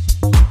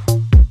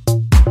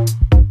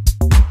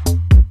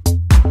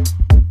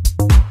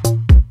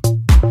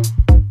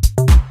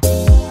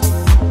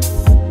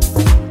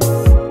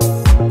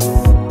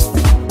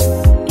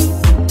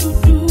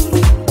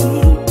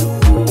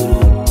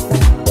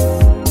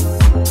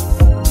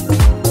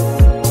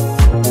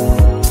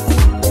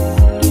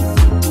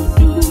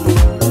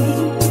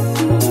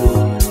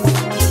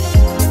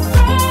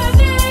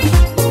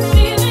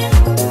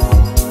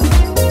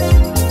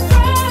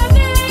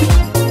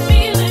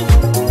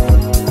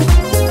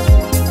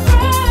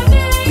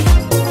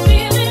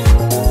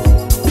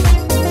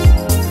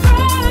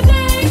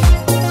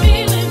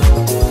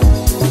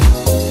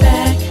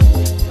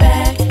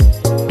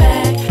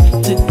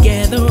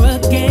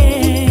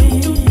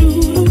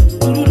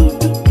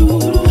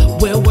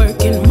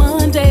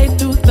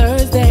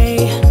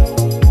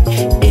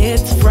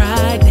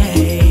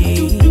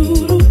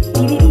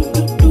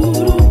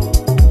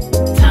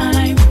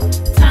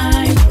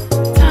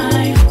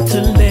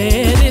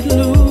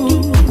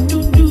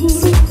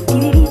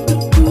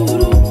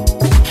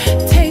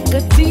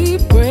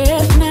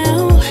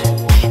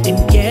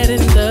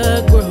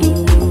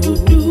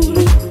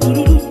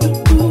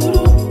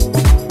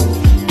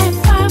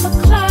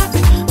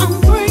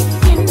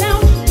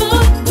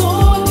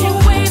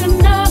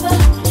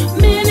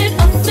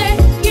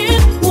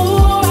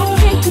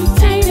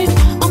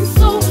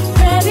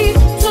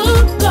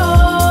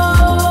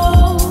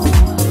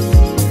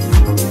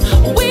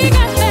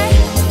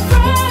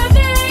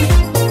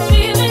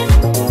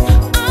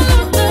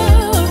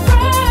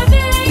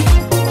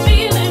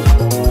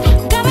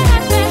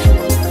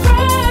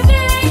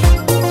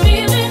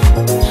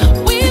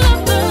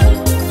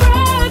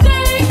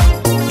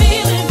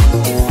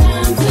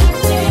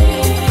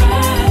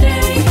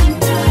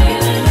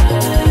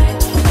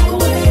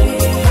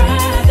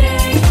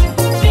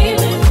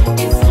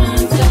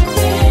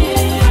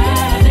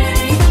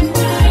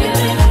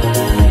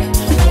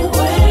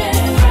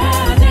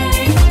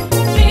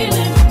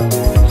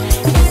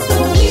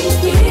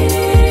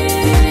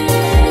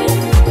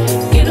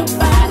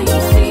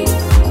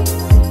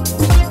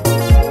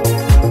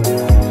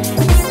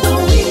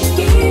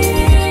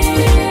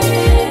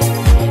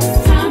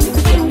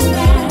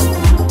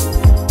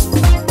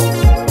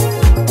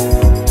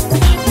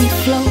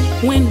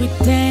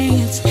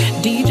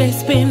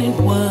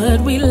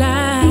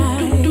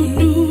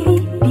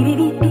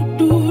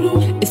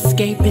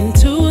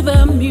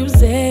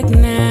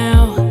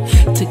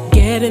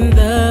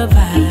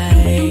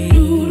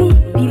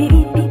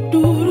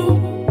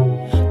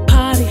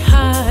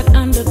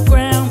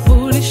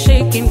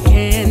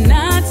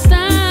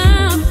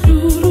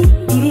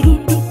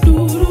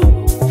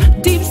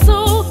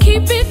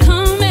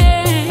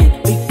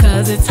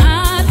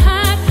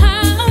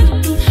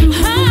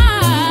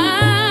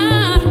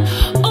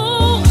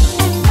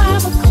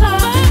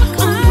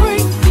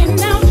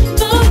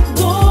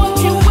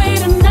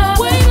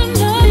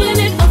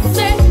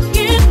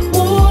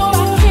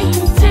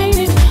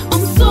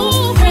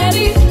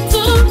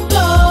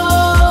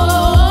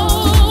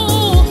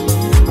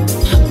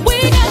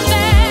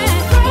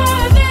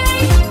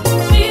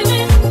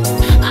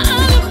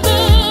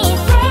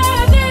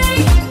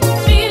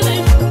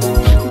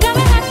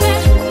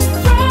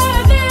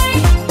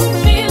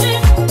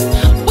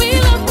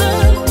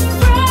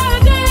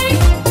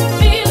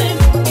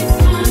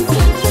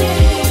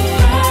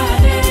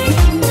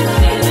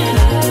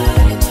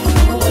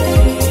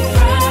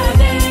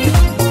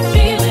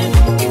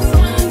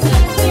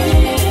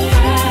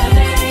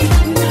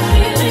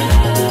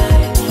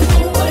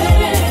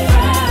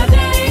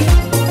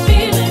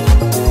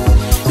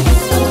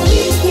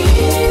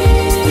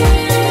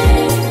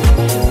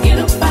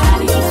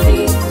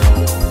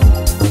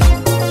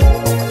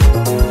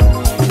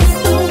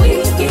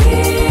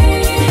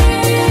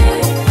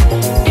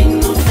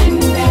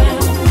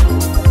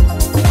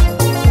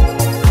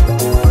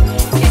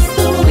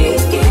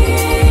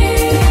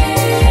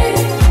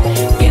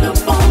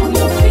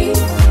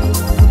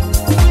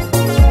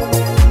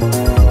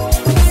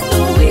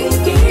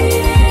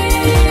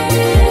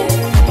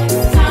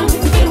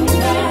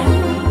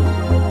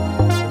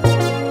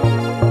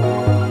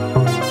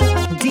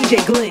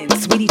 DJ Glenn,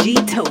 Sweetie G,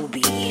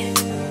 Toby.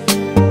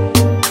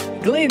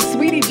 Glenn,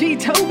 Sweetie G,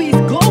 Toby's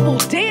Global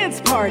Dance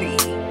Party.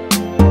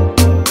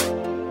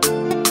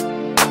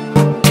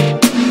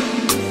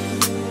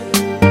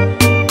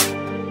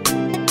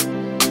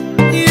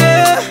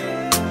 Yeah.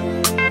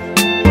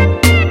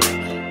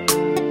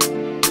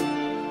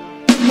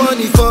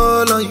 Money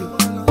fall on you,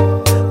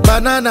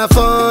 banana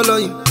fall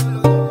on you,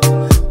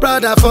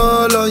 Prada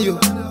fall on you,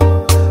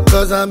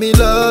 'cause I'm in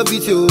love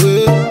with you.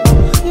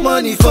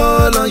 Money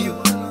fall on you,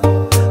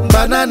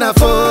 banana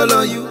fall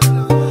on you,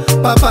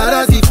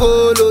 paparazzi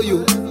follow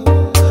you,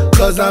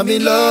 'cause I'm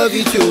in love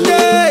with you.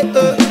 Yeah,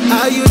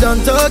 are you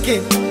done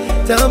talking?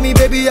 Tell me,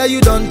 baby, are you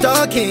done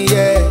talking?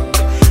 Yeah,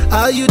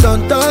 are you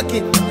done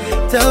talking?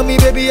 Tell me,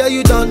 baby, are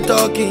you done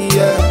talking?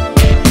 Yeah,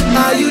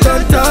 are you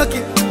done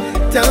talking?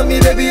 Tell me,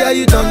 baby, are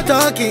you done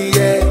talking?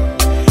 Yeah,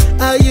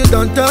 Are you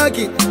done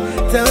talking?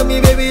 Tell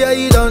me, baby, are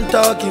you done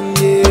talking?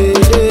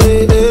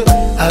 Yeah.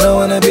 I don't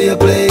wanna be a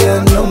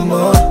player no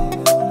more.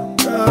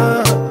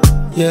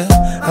 Yeah,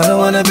 I don't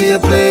wanna be a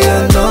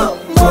player no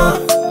more.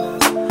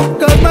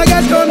 Cause my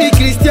guys call me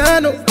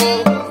Cristiano,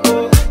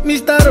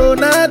 Mr.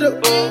 Ronaldo,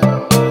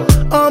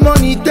 I'm on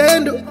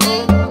Nintendo.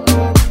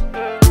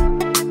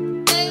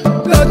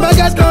 Cause my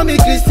guys call me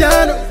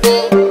Cristiano,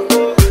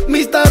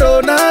 Mr.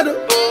 Ronaldo,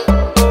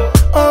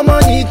 I'm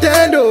on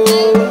Nintendo.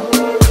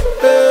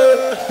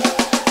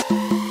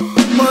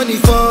 Money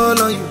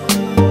fall on you,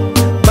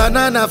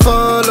 banana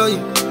fall on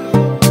you,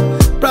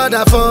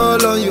 Prada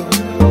fall on you.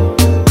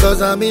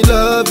 Cause I'm in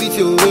love with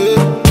you.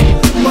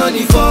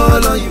 Money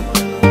fall on you,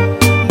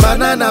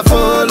 banana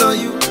fall on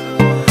you,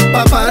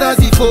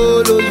 paparazzi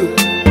follow you.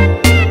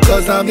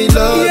 Cause I'm in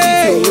love with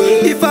you.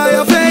 If I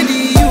offend you,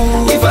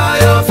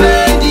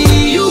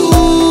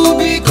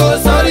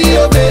 because sorry,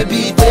 oh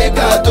baby, take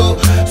out.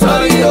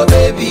 Sorry, oh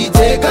baby,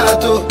 take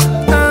out.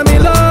 I'm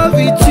in love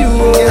with you.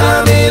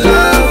 I'm in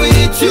love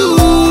with you,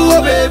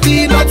 oh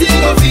baby.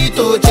 Nothing of it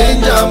to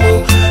change,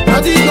 amo.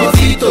 Nothing of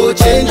it to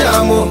change,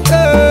 amo.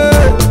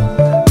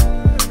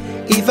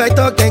 If I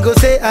talk, then go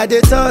say I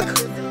dey talk.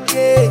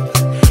 Yeah.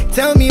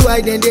 Tell me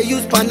why then they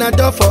use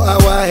Panadol for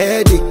our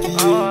headache.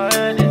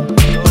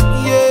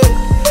 Yeah.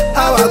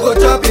 How I go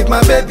chop if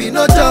my baby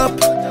no chop?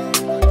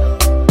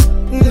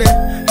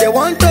 They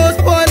want to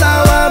spoil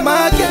our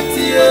market.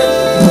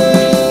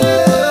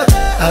 Yeah.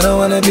 I don't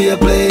wanna be a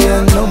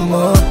player no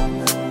more.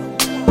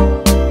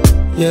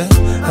 Yeah.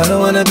 I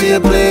don't wanna be a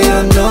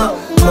player no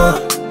more.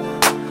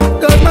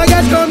 Cause my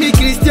guys call me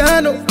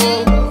Cristiano,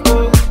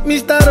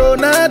 Mr.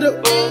 Ronaldo,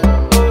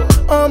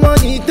 I'm on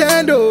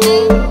Nintendo.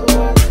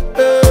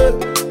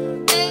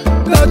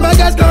 Cause my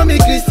guys call me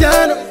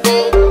Cristiano,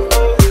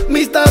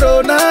 Mr.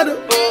 Ronaldo,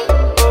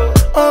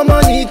 I'm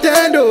on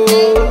Nintendo.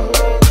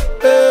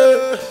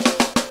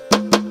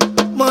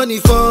 Money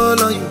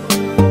fall on you,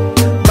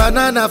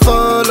 banana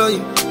fall on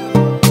you,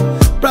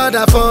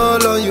 Prada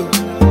fall on you.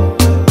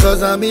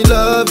 Cause I'm in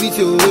love with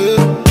you.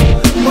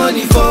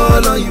 Money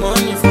fall on you,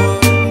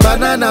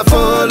 banana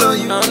fall on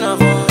you,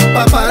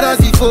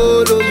 paparazzi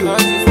follow you.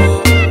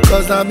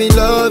 Cause I'm in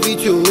love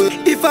with you.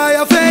 If I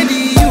offend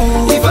you,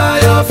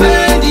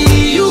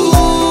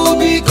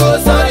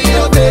 because sorry,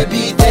 oh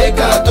baby, take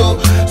out.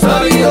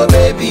 Sorry, oh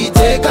baby,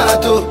 take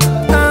out.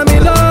 I'm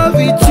in love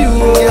with you.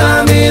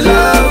 I'm in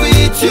love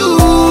with you,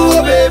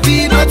 oh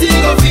baby.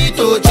 Nothing of it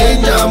to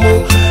change,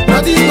 amo.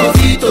 Nothing of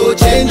it to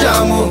change,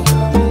 amo.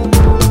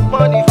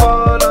 Money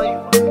fall on you,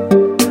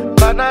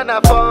 banana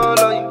fall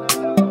on you,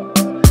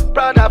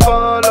 Prada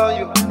fall on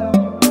you.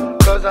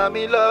 Cause I'm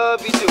in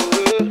love with you.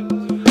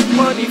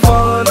 Money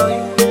fall on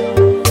you,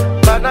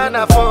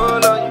 banana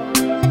fall on you,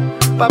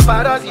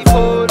 paparazzi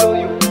follow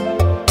you.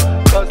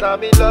 Cause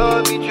I'm in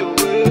love with you.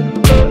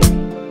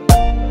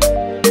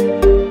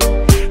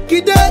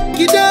 Kida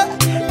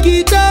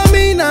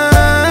me now.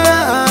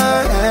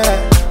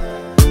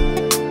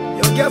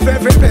 Your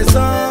girlfriend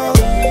person.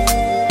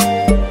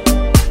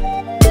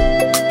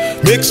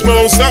 Big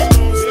Smosa.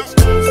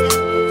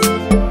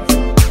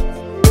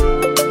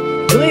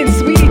 Glenn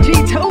Sweetie G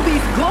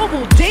Toby's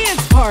Global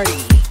Dance Party.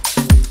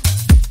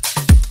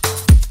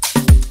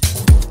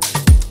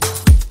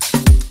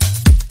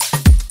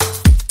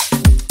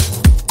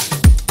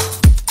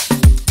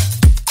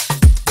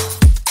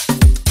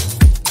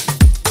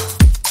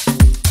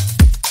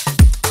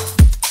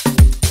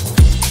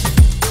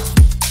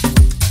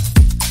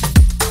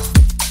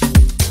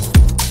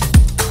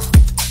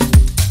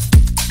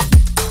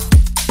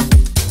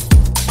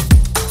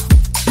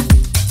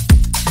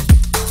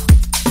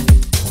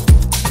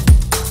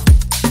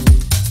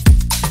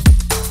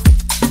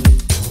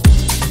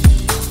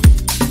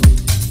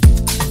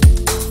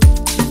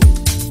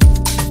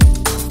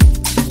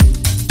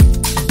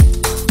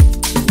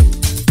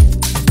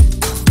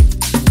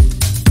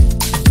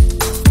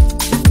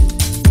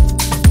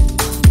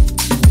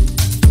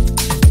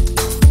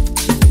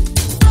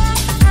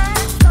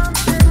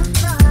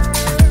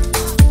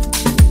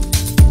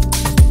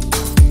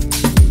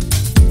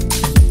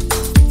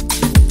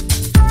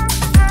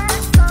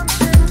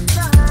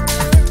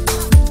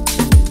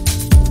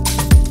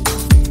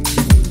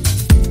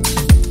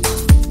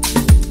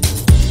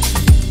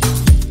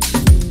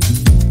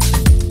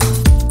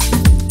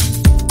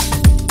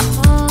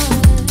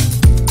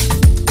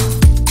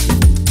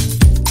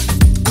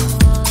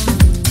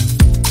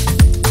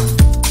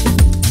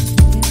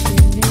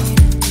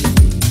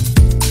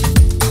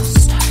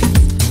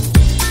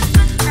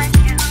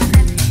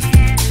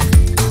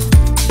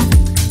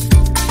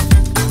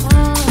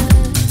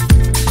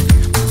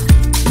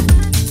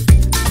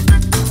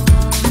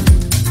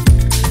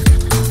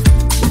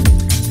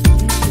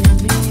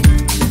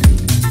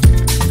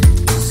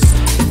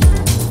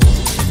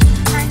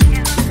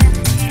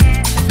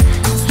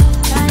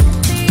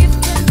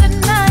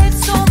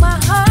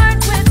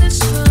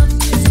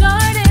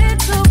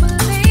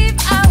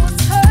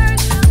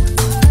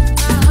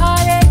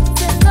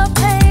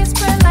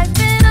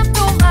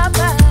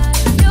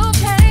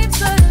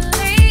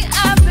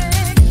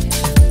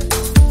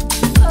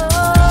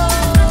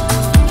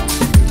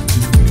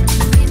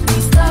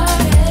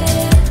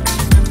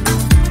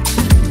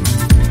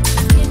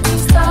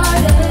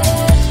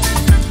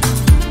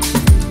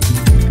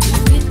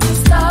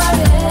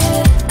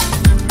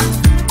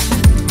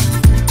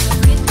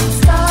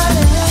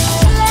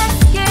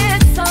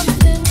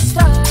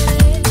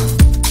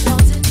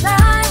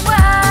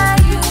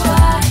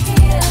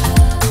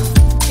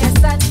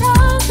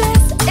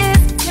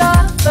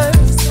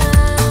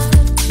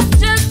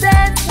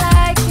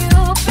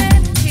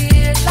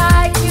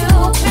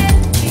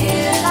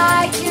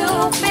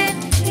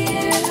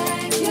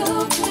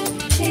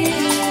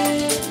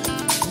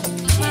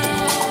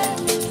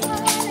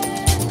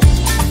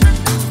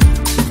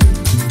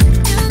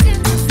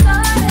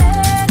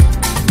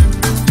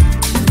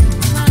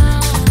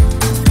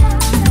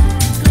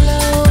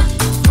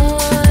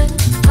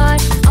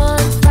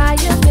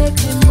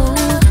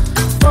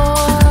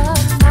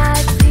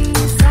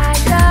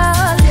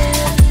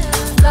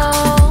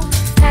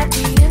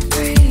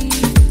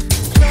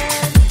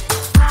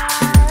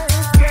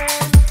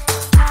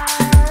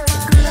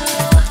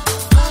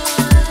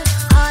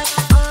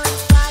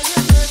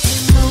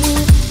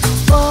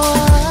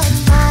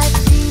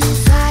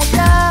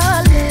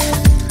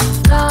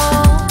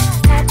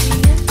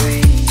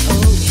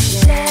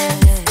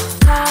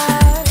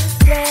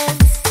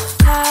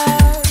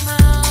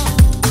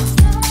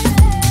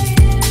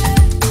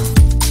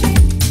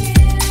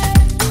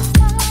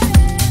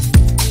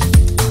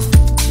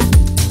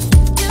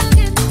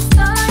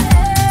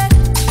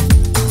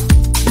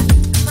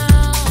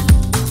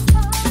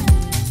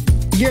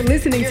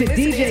 listening to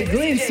DJ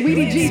Glenn,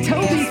 Sweetie G,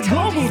 Toby's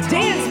Global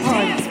Dance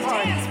Party.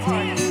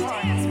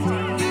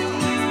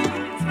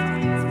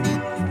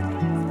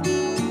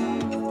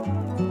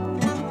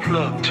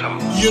 Plug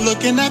talk. You're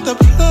looking at the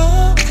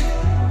plug.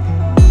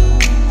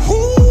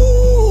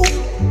 Ooh,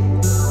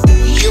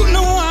 you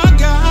know I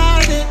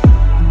got it.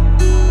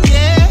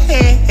 Yeah.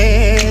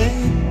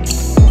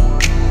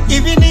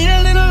 If you need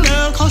a little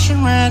love,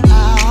 caution right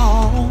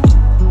out.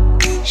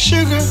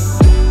 Sugar,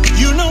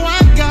 you know I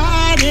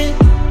got it.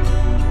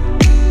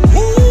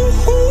 Ooh,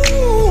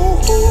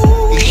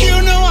 you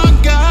know I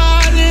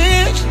got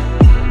it.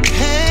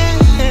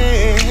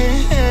 Hey,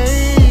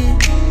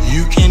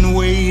 you can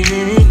wait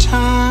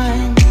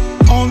anytime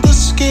on the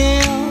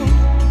scale.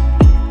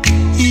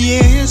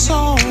 Yeah, it's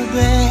all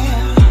there.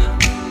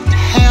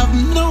 Have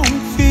no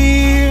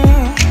fear.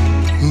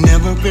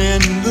 Never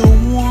been the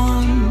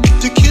one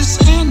to kiss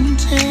and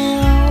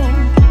tell.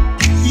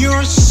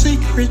 Your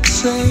secret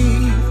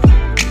safe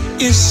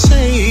is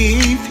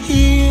safe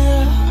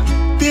here.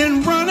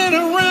 Been running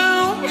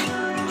around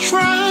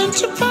trying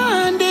to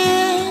find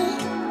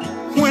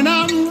it when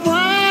I'm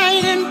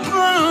right in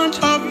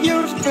front of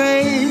your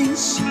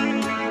face.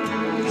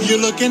 You're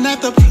looking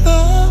at the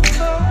plug.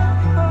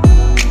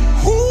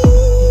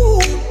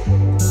 Ooh,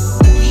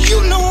 you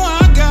know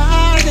I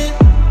got it.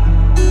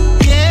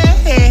 Yeah.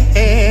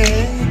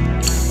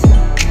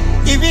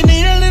 If you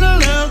need a little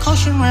love,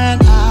 caution right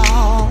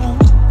out.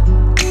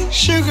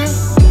 Sugar,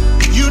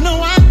 you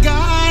know I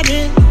got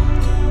it.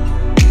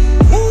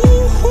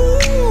 Ooh,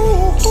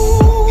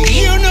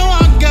 you know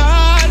I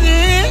got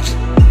it.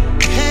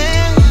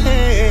 Hey,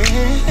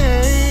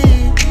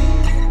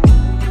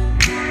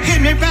 hit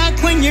me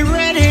back when you're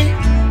ready.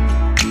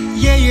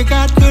 Yeah, you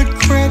got good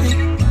credit.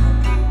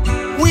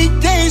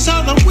 Weekdays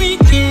are the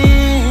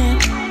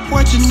weekend.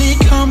 What you need,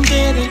 come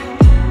get it.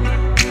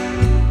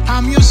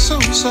 I'm your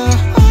Sosa.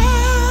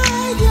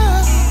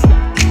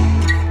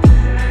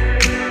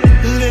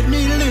 Let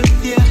me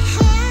lift you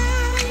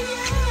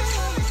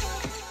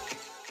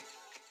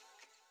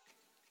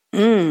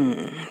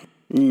higher.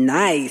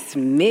 Nice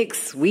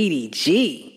mix, Sweetie G.